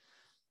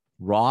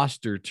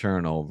 roster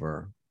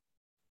turnover,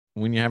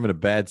 when you're having a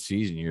bad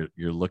season,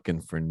 you're looking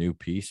for new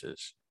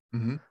pieces.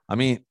 Mm-hmm. I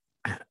mean,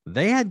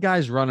 they had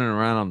guys running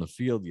around on the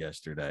field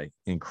yesterday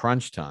in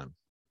crunch time.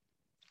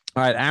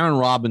 All right, Aaron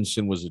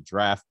Robinson was a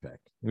draft pick.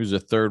 He was a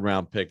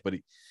third-round pick, but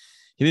he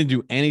didn't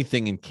do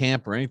anything in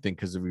camp or anything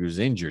because he was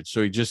injured.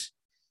 So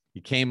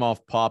he came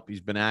off PUP.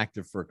 He's been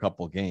active for a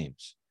couple of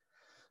games.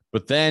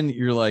 But then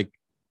you're like,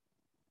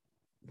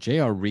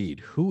 J.R.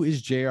 Reed. Who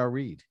is J.R.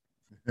 Reed?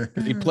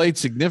 He played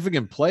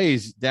significant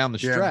plays down the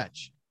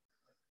stretch.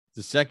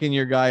 The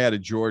second-year guy out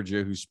of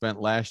Georgia who spent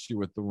last year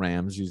with the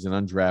Rams. He's an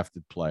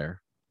undrafted player.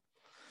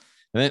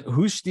 And then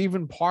who's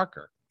Stephen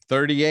Parker?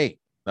 38.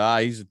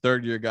 He's a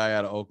third-year guy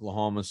out of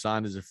Oklahoma,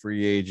 signed as a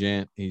free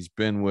agent. He's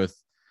been with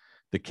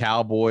the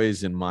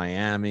Cowboys in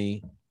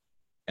Miami.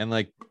 And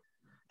like,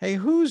 hey,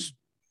 who's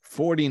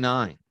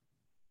 49?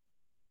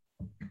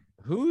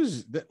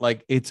 Who's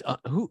like, it's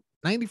who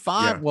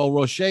 95? Yeah. Well,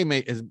 Roche he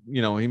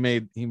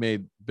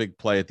made big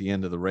play at the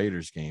end of the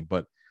Raiders game,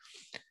 but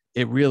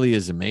it really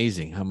is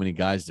amazing how many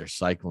guys they're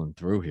cycling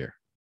through here.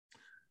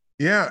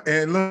 Yeah.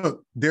 And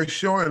look, they're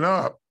showing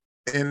up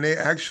and they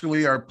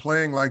actually are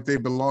playing like they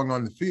belong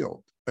on the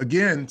field.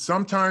 Again,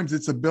 sometimes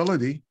it's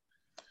ability,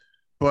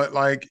 but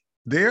like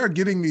they are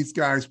getting these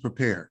guys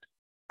prepared.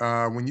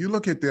 When you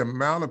look at the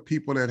amount of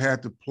people that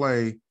had to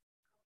play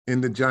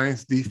in the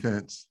Giants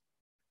defense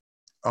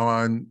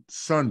on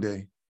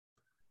Sunday,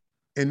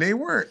 and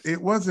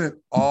it wasn't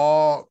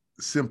all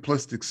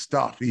simplistic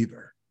stuff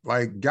either.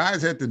 Like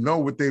guys had to know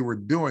what they were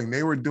doing.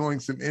 They were doing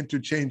some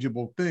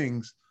interchangeable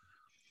things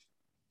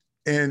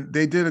and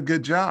they did a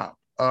good job.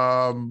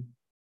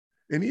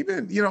 And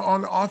even,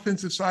 on the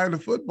offensive side of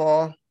the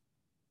football,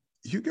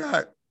 you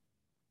got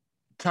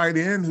tight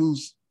end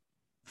who's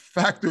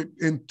factored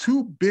in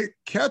 2 big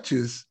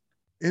catches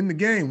in the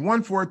game,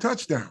 1 for a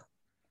touchdown.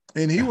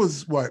 And he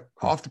was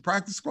off the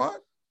practice squad?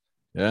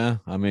 Yeah.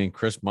 I mean,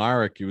 Chris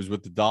Myrick, he was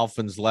with the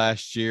Dolphins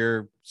last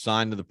year,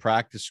 signed to the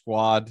practice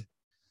squad,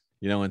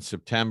 in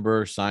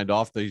September, signed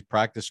off the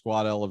practice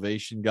squad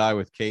elevation guy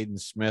with Caden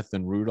Smith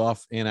and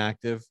Rudolph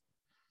inactive.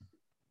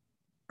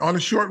 On a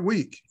short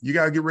week. You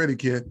got to get ready,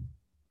 kid.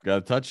 Got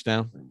a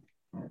touchdown.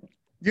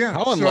 Yeah.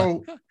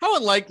 How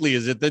unlikely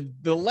is it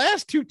that the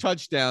last 2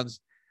 touchdowns,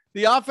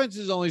 the offense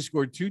has only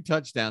scored 2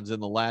 touchdowns in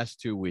the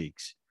last 2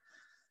 weeks?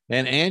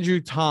 And Andrew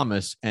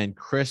Thomas and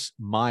Chris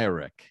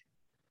Myrick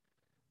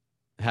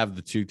have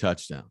the 2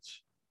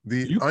 touchdowns.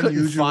 The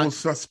unusual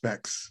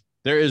suspects.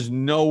 There is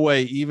no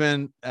way,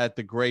 even at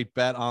the great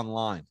Bet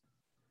Online,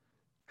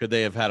 could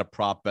they have had a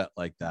prop bet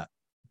like that.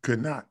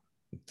 Could not.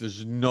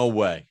 There's no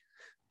way.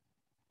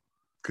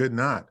 Could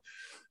not.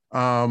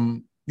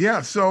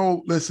 Yeah.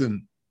 So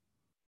listen,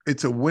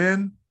 it's a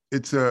win.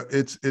 It's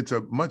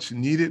a much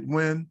needed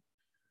win.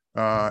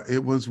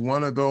 It was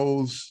one of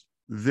those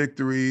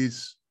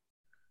victories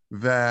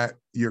that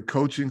your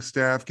coaching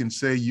staff can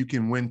say you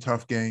can win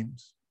tough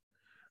games.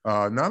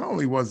 Not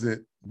only was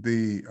it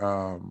the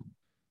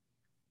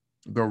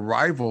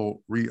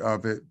rivalry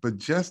of it, but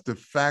just the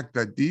fact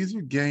that these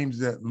are games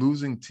that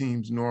losing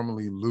teams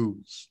normally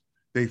lose.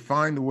 They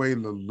find a way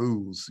to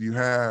lose. You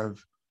have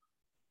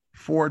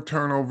 4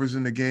 turnovers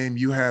in the game,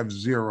 you have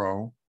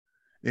 0,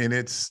 and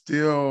it's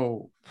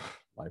still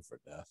life or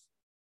death.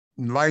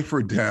 Life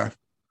or death.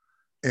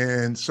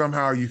 And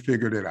somehow you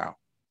figured it out.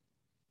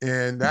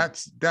 And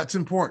that's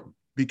important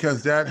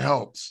because that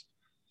helps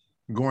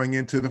going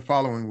into the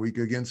following week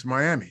against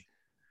Miami.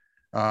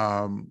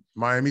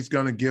 Miami's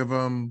going to give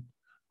them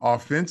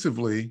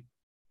offensively,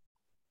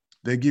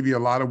 they give you a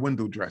lot of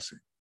window dressing,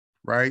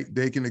 right?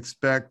 They can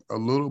expect a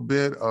little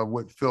bit of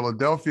what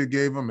Philadelphia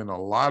gave them and a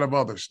lot of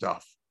other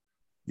stuff.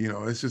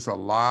 It's just a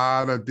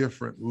lot of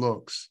different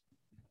looks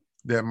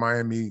that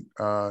Miami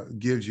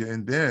gives you.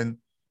 And then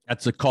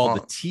That's called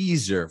the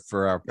teaser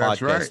for our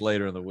podcast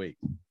later in the week.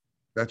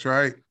 That's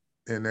right.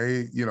 And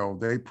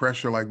they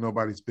pressure like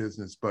nobody's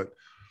business. But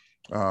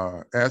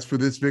as for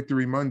this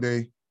Victory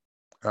Monday,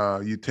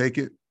 you take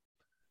it.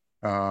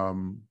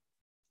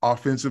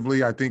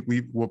 Offensively, I think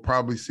we will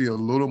probably see a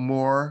little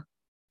more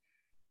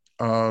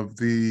of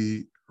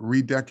the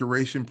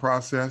redecoration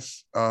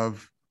process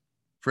of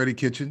Freddie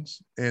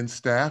Kitchens and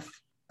staff.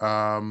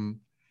 Furniture's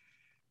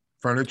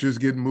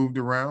getting moved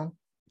around,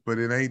 but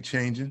it ain't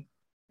changing,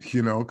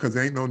 because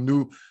ain't no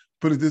new.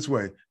 Put it this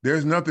way,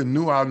 there's nothing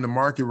new out in the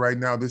market right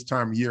now this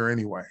time of year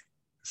anyway.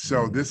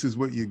 So this is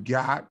what you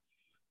got.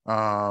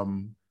 A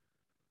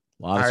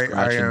lot of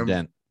scratch and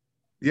dent.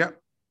 Yep.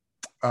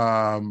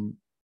 I'm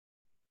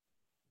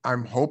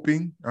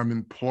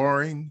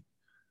imploring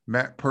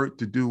Matt Pert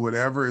to do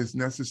whatever is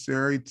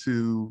necessary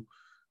to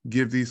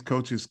give these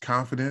coaches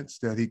confidence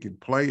that he can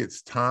play.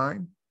 It's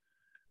time.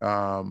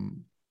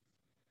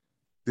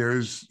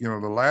 There's, the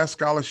last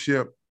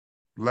scholarship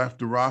left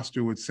the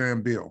roster with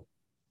Sam Beal.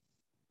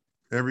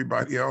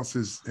 Everybody else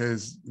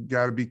has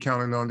got to be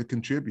counted on to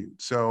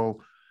contribute.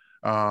 So,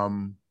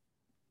 don't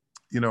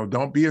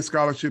be a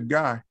scholarship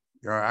guy.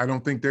 I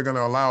don't think they're going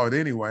to allow it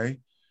anyway,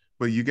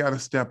 but you got to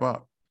step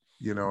up.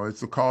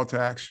 It's a call to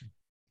action.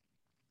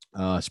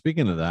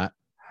 Speaking of that,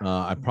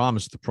 I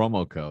promised the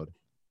promo code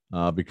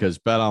because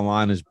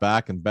BetOnline is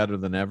back and better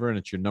than ever, and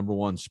it's your number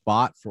one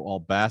spot for all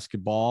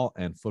basketball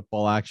and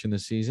football action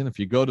this season. If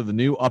you go to the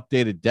new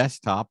updated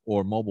desktop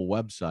or mobile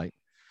website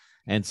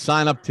and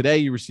sign up today,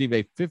 you receive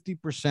a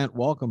 50%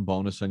 welcome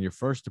bonus on your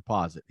first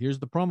deposit. Here's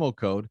the promo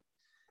code,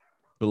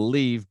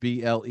 BLEAV,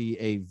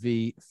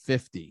 BLEAV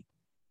 50.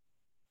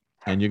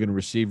 And you're going to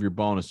receive your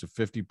bonus of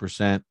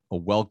 50%, a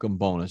welcome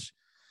bonus.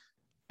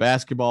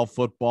 Basketball,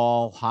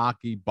 football,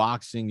 hockey,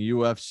 boxing,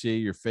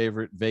 UFC, your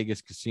favorite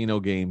Vegas casino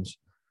games,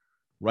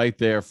 right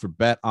there for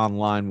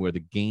BetOnline where the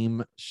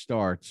game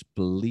starts.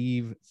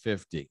 BLEAV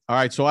 50. All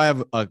right, so I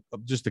have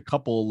just a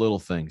couple of little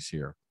things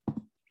here.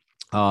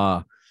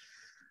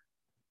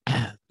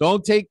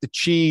 Don't take the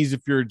cheese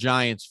if you're a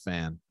Giants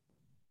fan.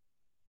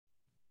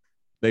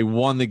 They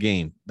won the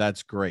game.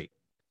 That's great.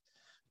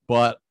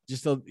 But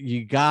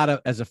you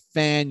gotta, as a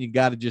fan, you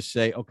gotta just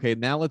say, okay,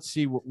 now let's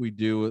see what we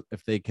do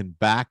if they can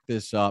back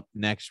this up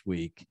next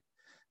week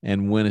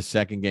and win a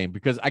second game.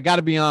 Because I got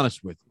to be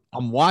honest with you,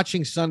 I'm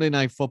watching Sunday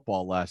Night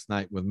Football last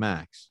night with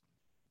Max,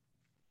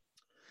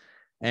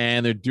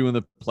 and they're doing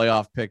the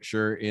playoff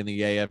picture in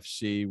the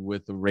AFC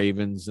with the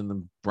Ravens and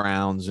the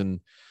Browns, and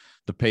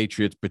the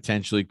Patriots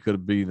potentially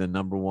could be the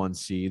number one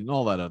seed and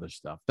all that other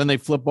stuff. Then they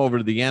flip over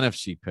to the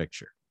NFC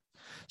picture.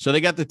 So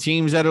they got the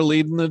teams that are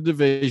leading the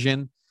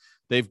division.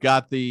 They've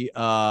got the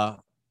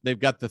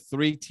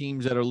three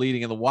teams that are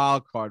leading in the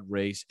wild card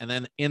race, and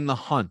then in the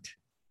hunt.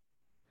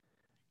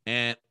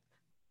 And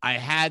I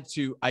had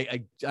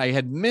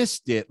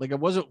missed it. Like I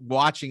wasn't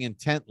watching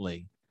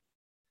intently.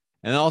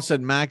 And all of a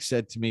sudden Max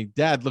said to me,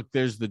 Dad, look,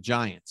 there's the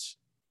Giants.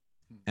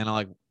 And I'm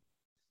like,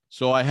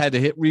 so I had to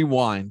hit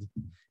rewind.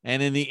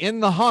 And in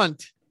the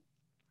hunt,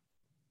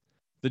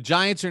 the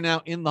Giants are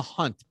now in the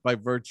hunt by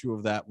virtue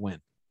of that win.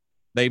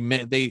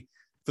 They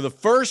for the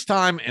first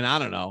time, and I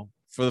don't know,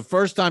 for the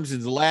first time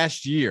since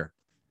last year,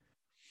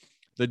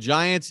 the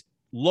Giants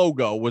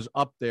logo was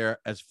up there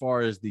as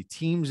far as the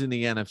teams in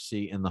the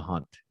NFC in the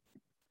hunt.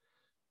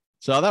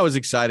 So that was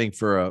exciting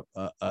for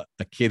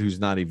a kid who's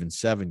not even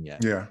 7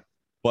 yet. Yeah.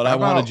 But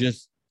I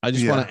just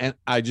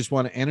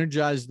want to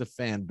energize the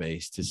fan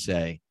base to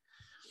say,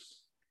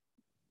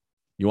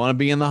 you want to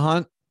be in the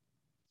hunt?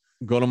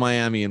 Go to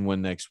Miami and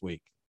win next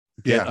week.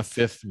 Get a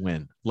fifth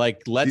win.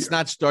 Like, let's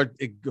not start.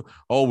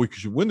 We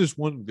should win this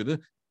one.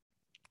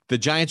 The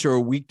Giants are a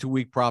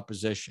week-to-week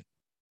proposition.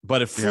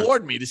 But it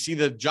floored me to see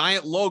the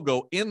Giant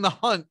logo in the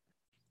hunt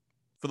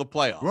for the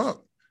playoffs.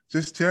 Well,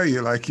 just tell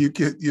you, like, you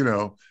can,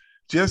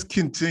 just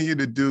continue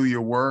to do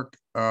your work.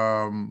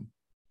 Like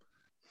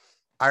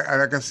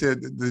I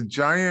said, the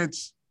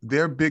Giants,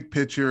 their big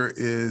picture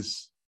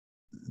is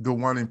the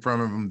one in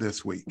front of them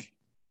this week.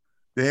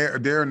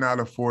 They're not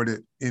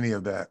afforded any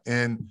of that.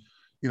 And,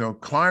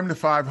 climb to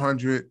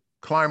 500,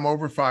 climb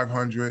over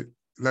 500,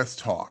 let's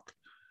talk.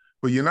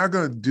 But you're not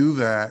going to do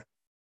that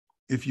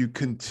if you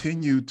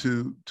continue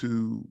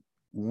to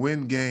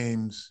win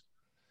games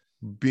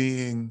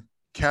being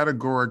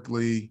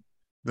categorically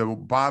the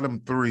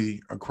bottom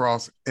three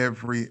across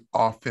every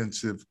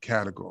offensive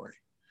category.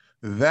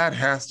 That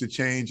has to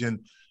change.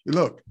 And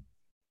look,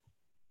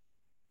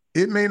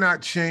 it may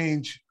not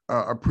change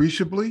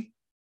appreciably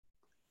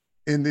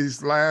in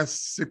these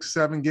last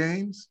 6-7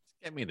 games.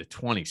 Get me to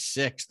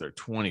 26th or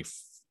 23rd.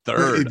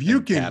 But if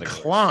you can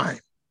climb,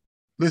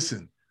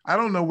 listen, I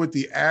don't know what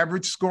the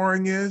average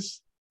scoring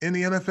is in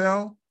the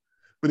NFL,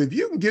 but if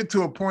you can get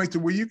to a point to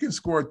where you can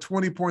score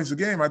 20 points a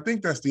game, I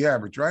think that's the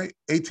average, right?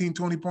 18,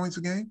 20 points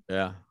a game.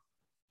 Yeah.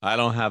 I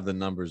don't have the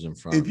numbers in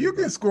front of me. If you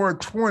can score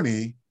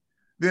 20,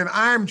 then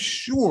I'm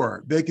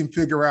sure they can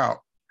figure out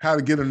how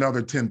to get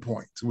another 10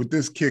 points with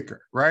this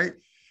kicker, right?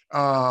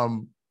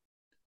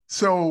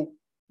 So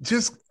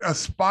just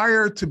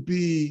aspire to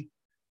be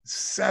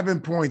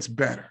 7 points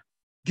better.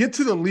 Get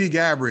to the league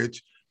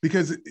average,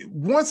 because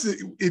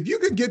if you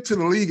could get to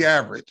the league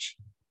average,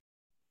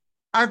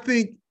 I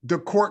think the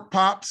cork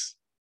pops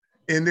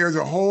and there's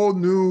a whole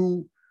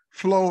new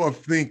flow of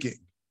thinking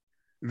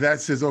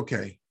that says,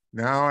 okay,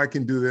 now I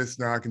can do this,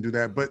 now I can do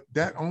that. But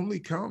that only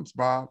comes,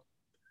 Bob,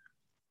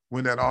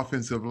 when that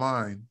offensive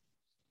line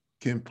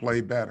can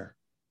play better.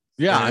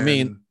 Yeah, And I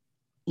mean,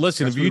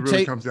 listen, that's if what you it really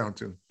take comes down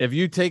to. if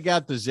you take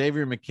out the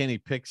Xavier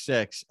McKinney pick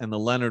six and the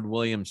Leonard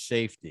Williams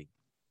safety,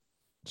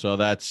 so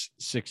that's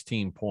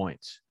 16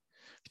 points.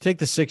 If you take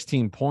the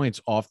 16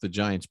 points off the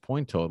Giants'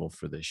 point total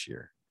for this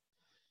year,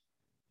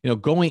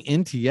 going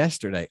into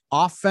yesterday,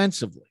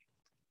 offensively,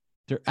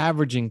 they're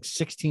averaging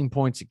 16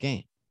 points a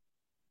game.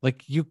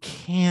 Like, you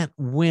can't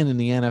win in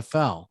the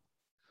NFL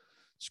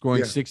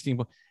scoring 16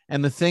 points.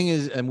 And the thing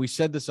is, and we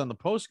said this on the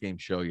postgame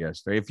show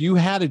yesterday, if you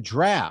had a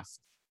draft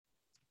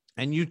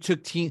and you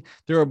took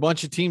there are a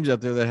bunch of teams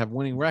out there that have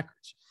winning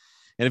records.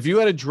 And if you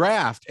had a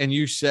draft and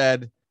you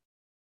said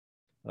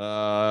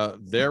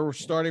their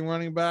starting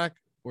running back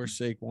or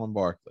Saquon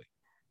Barkley,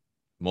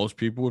 most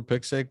people would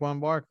pick Saquon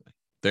Barkley.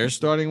 Their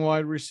starting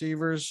wide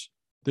receivers,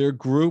 their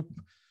group,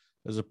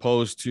 as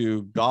opposed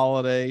to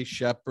Golladay,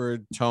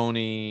 Shepard,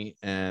 Tony,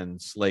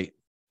 and Slayton.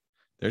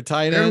 Their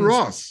tight ends. And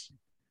Ross.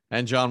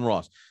 And John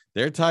Ross.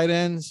 Their tight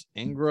ends,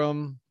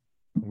 Ingram,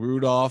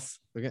 Rudolph.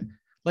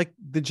 Like,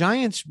 the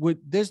Giants would,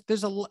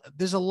 there's a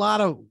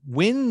lot of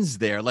wins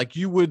there. Like,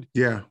 you would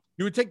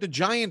take the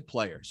Giant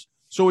players.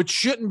 So it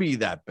shouldn't be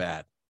that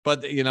bad.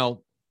 But,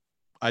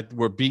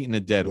 we're beating a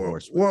dead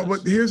horse. Well,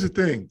 but here's the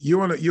thing. You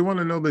want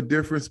to know the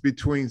difference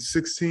between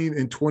 16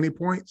 and 20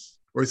 points,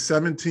 or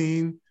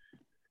 17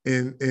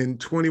 and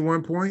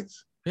 21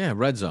 points? Yeah,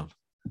 red zone.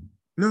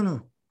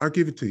 No, I'll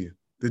give it to you.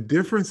 The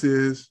difference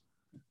is,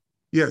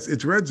 yes,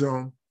 it's red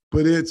zone,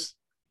 but it's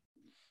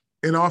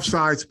an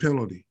offsides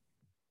penalty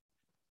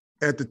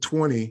at the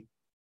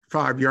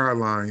 25-yard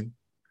line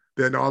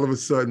that all of a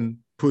sudden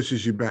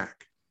pushes you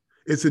back.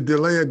 It's a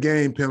delay of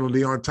game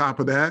penalty on top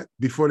of that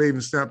before they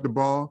even snap the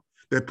ball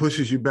that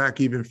pushes you back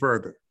even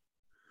further.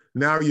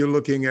 Now you're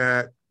looking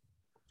at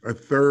a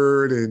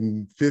 3rd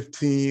and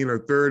 15 or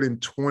 3rd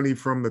and 20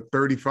 from the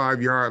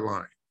 35-yard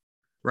line,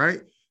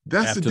 right?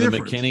 That's after the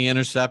difference. The McKinney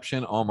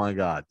interception, oh my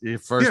God. You're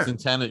first and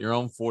 10 at your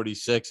own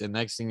 46, and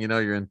next thing you know,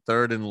 you're in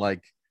 3rd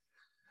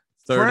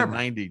and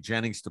 90,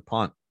 Jennings to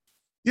punt.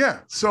 Yeah,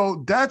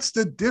 so that's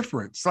the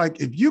difference.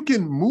 Like, if you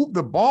can move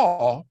the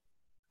ball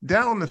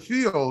down the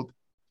field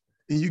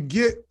and you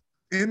get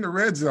in the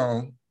red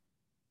zone,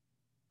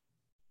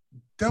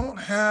 don't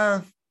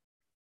have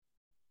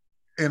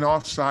an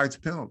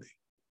offsides penalty,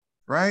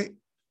 right?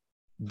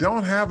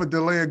 Don't have a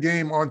delay of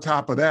game on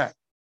top of that,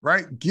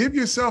 right? Give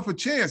yourself a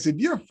chance. If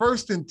you're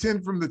 1st and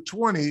 10 from the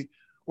 20,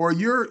 or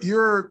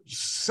you're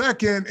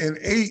 2nd and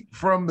 8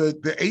 from the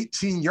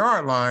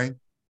 18-yard line,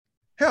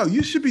 hell,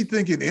 you should be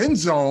thinking end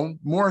zone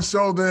more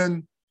so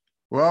than,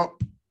 well,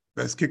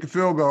 let's kick a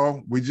field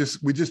goal. We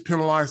just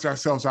penalized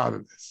ourselves out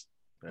of this,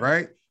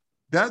 right?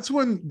 That's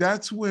when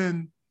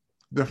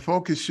the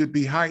focus should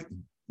be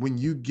heightened, when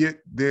you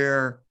get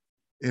there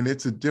and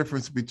it's a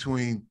difference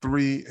between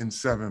 3 and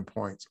 7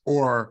 points,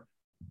 or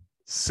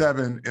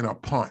 7 and a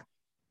punt,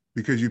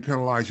 because you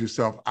penalize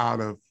yourself out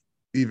of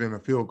even a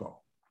field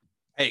goal.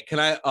 Hey, can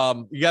I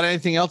you got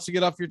anything else to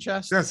get off your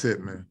chest? That's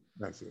it, man.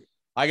 That's it.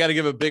 I got to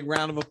give a big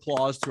round of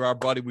applause to our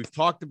buddy. We've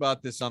talked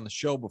about this on the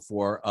show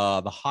before,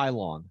 the High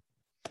Lawn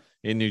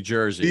in New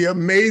Jersey. The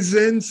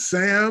amazing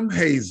Sam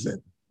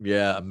Hazen.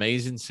 Yeah,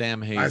 amazing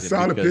Sam Hazen. I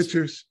saw the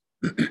pictures.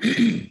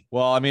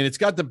 Well, I mean, it's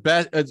got the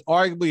best. It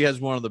arguably has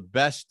one of the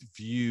best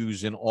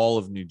views in all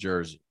of New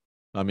Jersey.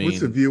 I mean,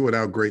 what's a view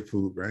without great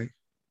food, right?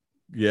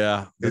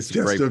 Yeah, it's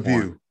just a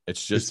view.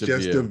 It's just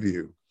a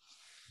view.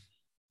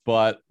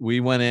 But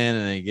we went in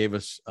and he gave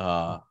us.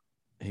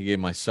 He gave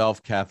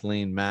myself,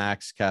 Kathleen,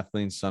 Max,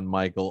 Kathleen's son,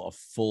 Michael, a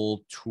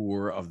full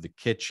tour of the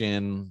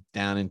kitchen,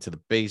 down into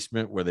the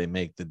basement where they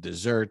make the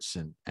desserts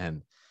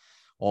and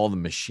all the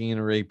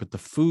machinery. But the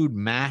food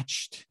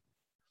matched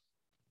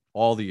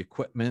all the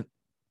equipment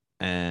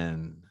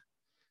and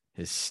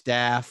his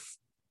staff.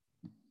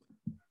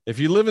 If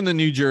you live in the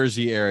New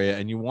Jersey area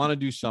and you want to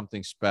do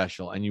something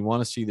special and you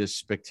want to see this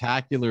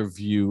spectacular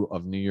view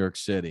of New York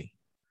City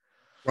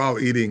while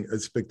eating a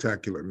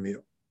spectacular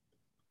meal,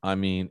 I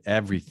mean,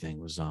 everything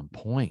was on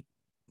point.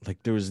 Like,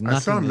 there was nothing. I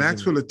saw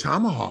Max with a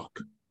tomahawk.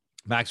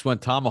 Max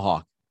went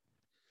tomahawk.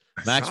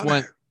 Max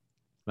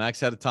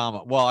had a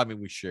tomahawk. Well, I mean,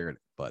 we shared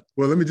it, but.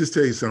 Well, let me just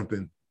tell you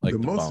something. Like the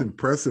most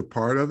impressive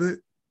part of it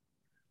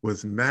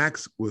was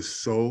Max was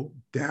so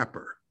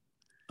dapper.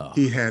 Oh.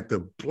 He had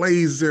the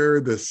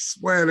blazer, the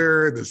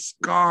sweater, the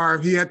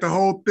scarf. He had the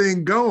whole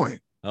thing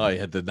going. Oh, he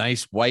had the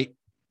nice white,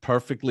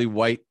 perfectly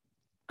white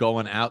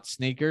going out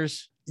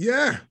sneakers.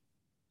 Yeah.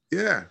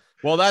 Yeah.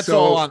 Well, that's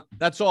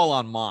all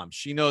on mom.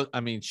 She knows. I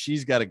mean,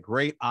 she's got a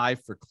great eye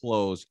for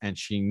clothes and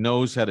she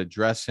knows how to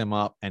dress him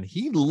up, and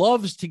he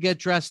loves to get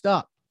dressed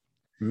up.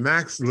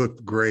 Max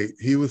looked great.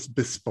 He was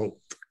bespoke.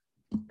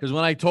 Because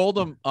when I told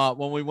him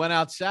when we went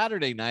out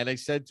Saturday night, I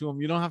said to him,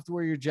 "You don't have to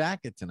wear your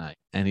jacket tonight,"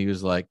 and he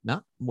was like,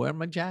 "No, wear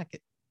my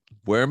jacket.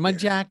 Wear my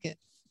jacket."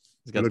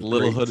 He's got the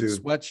little hooded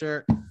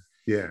sweatshirt.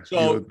 Yeah, so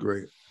you look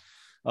great.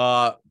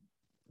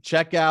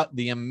 Check out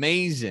the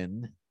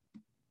amazing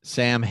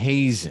Sam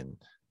Hazen,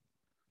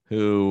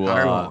 who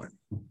the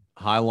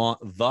High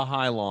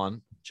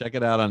Lawn. Check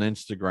it out on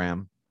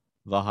Instagram,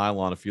 the High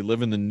Lawn. If you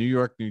live in the New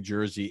York, New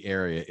Jersey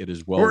area, it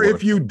is well. Or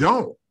if you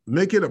don't,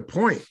 make it a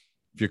point.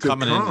 If you're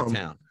coming into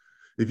town.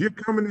 If you're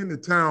coming into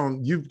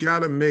town, you've got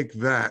to make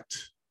that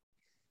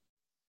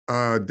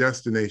a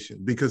destination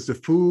because the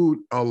food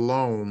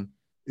alone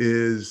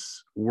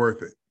is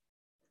worth it.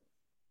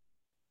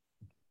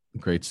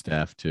 Great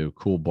staff too.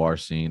 Cool bar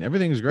scene.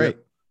 Everything's great.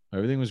 Yep.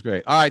 Everything was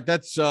great. All right,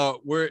 that's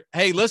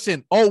hey,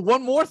 listen. Oh,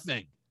 one more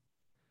thing.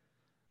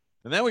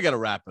 And then we got to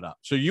wrap it up.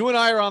 So you and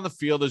I are on the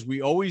field as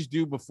we always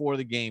do before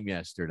the game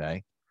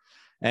yesterday.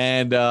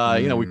 And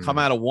we come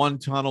out of one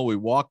tunnel, we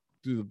walk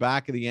through the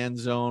back of the end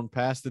zone,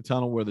 past the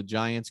tunnel where the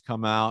Giants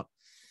come out,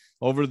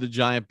 over to the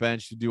Giant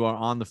bench to do our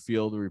on the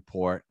field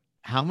report.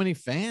 How many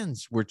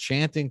fans were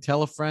chanting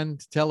 "Tell a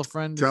friend, tell a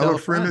friend, tell a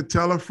friend to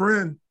tell a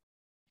friend"?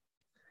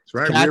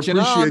 That's right. We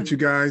appreciate you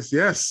guys.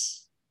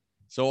 Yes.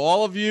 So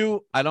all of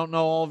you, I don't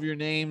know all of your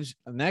names.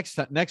 Next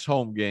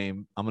home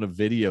game, I'm going to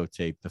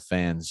videotape the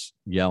fans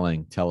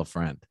yelling "Tell a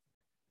friend,"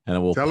 and it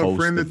will tell a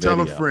friend to tell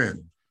a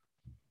friend.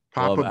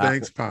 Papa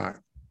Banks Pod.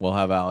 We'll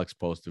have Alex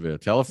post a video.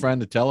 Tell a friend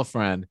to tell a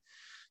friend.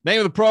 Name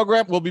of the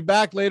program. We'll be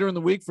back later in the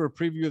week for a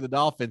preview of the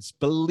Dolphins.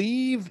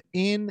 Believe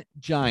in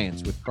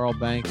Giants with Carl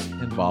Banks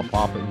and Bob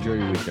Papa. Enjoy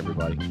your week,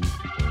 everybody.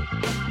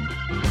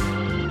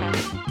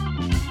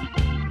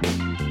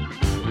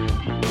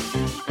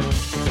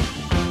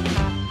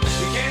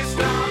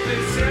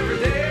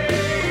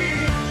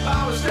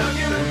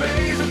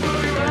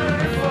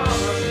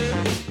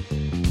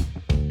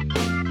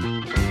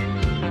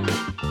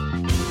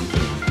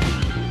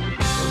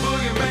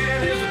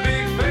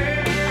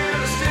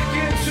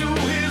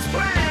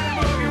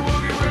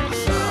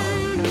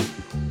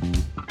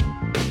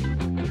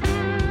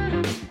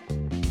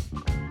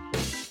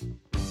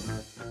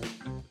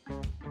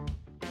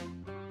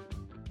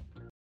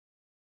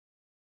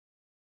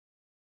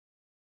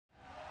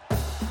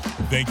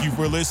 Thank you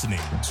for listening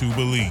to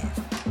Believe.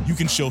 You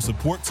can show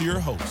support to your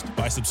host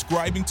by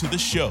subscribing to the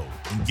show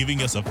and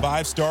giving us a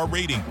 5-star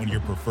rating on your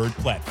preferred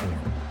platform.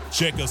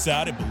 Check us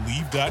out at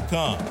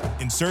Believe.com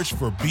and search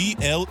for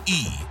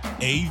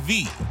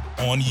BLEAV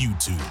on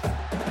YouTube.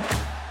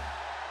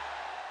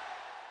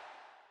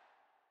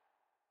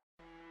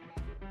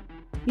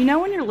 You know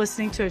when you're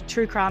listening to a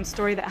true crime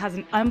story that has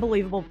an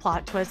unbelievable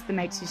plot twist that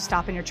makes you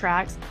stop in your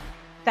tracks?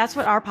 That's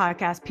what our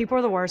podcast, People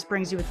Are the Worst,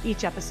 brings you with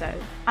each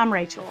episode. I'm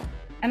Rachel.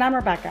 And I'm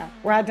Rebecca.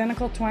 We're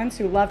identical twins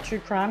who love true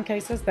crime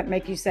cases that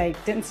make you say,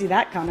 didn't see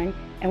that coming,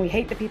 and we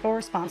hate the people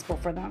responsible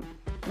for them.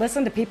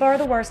 Listen to People Are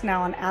the Worst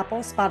now on Apple,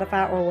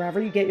 Spotify, or wherever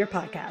you get your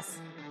podcasts.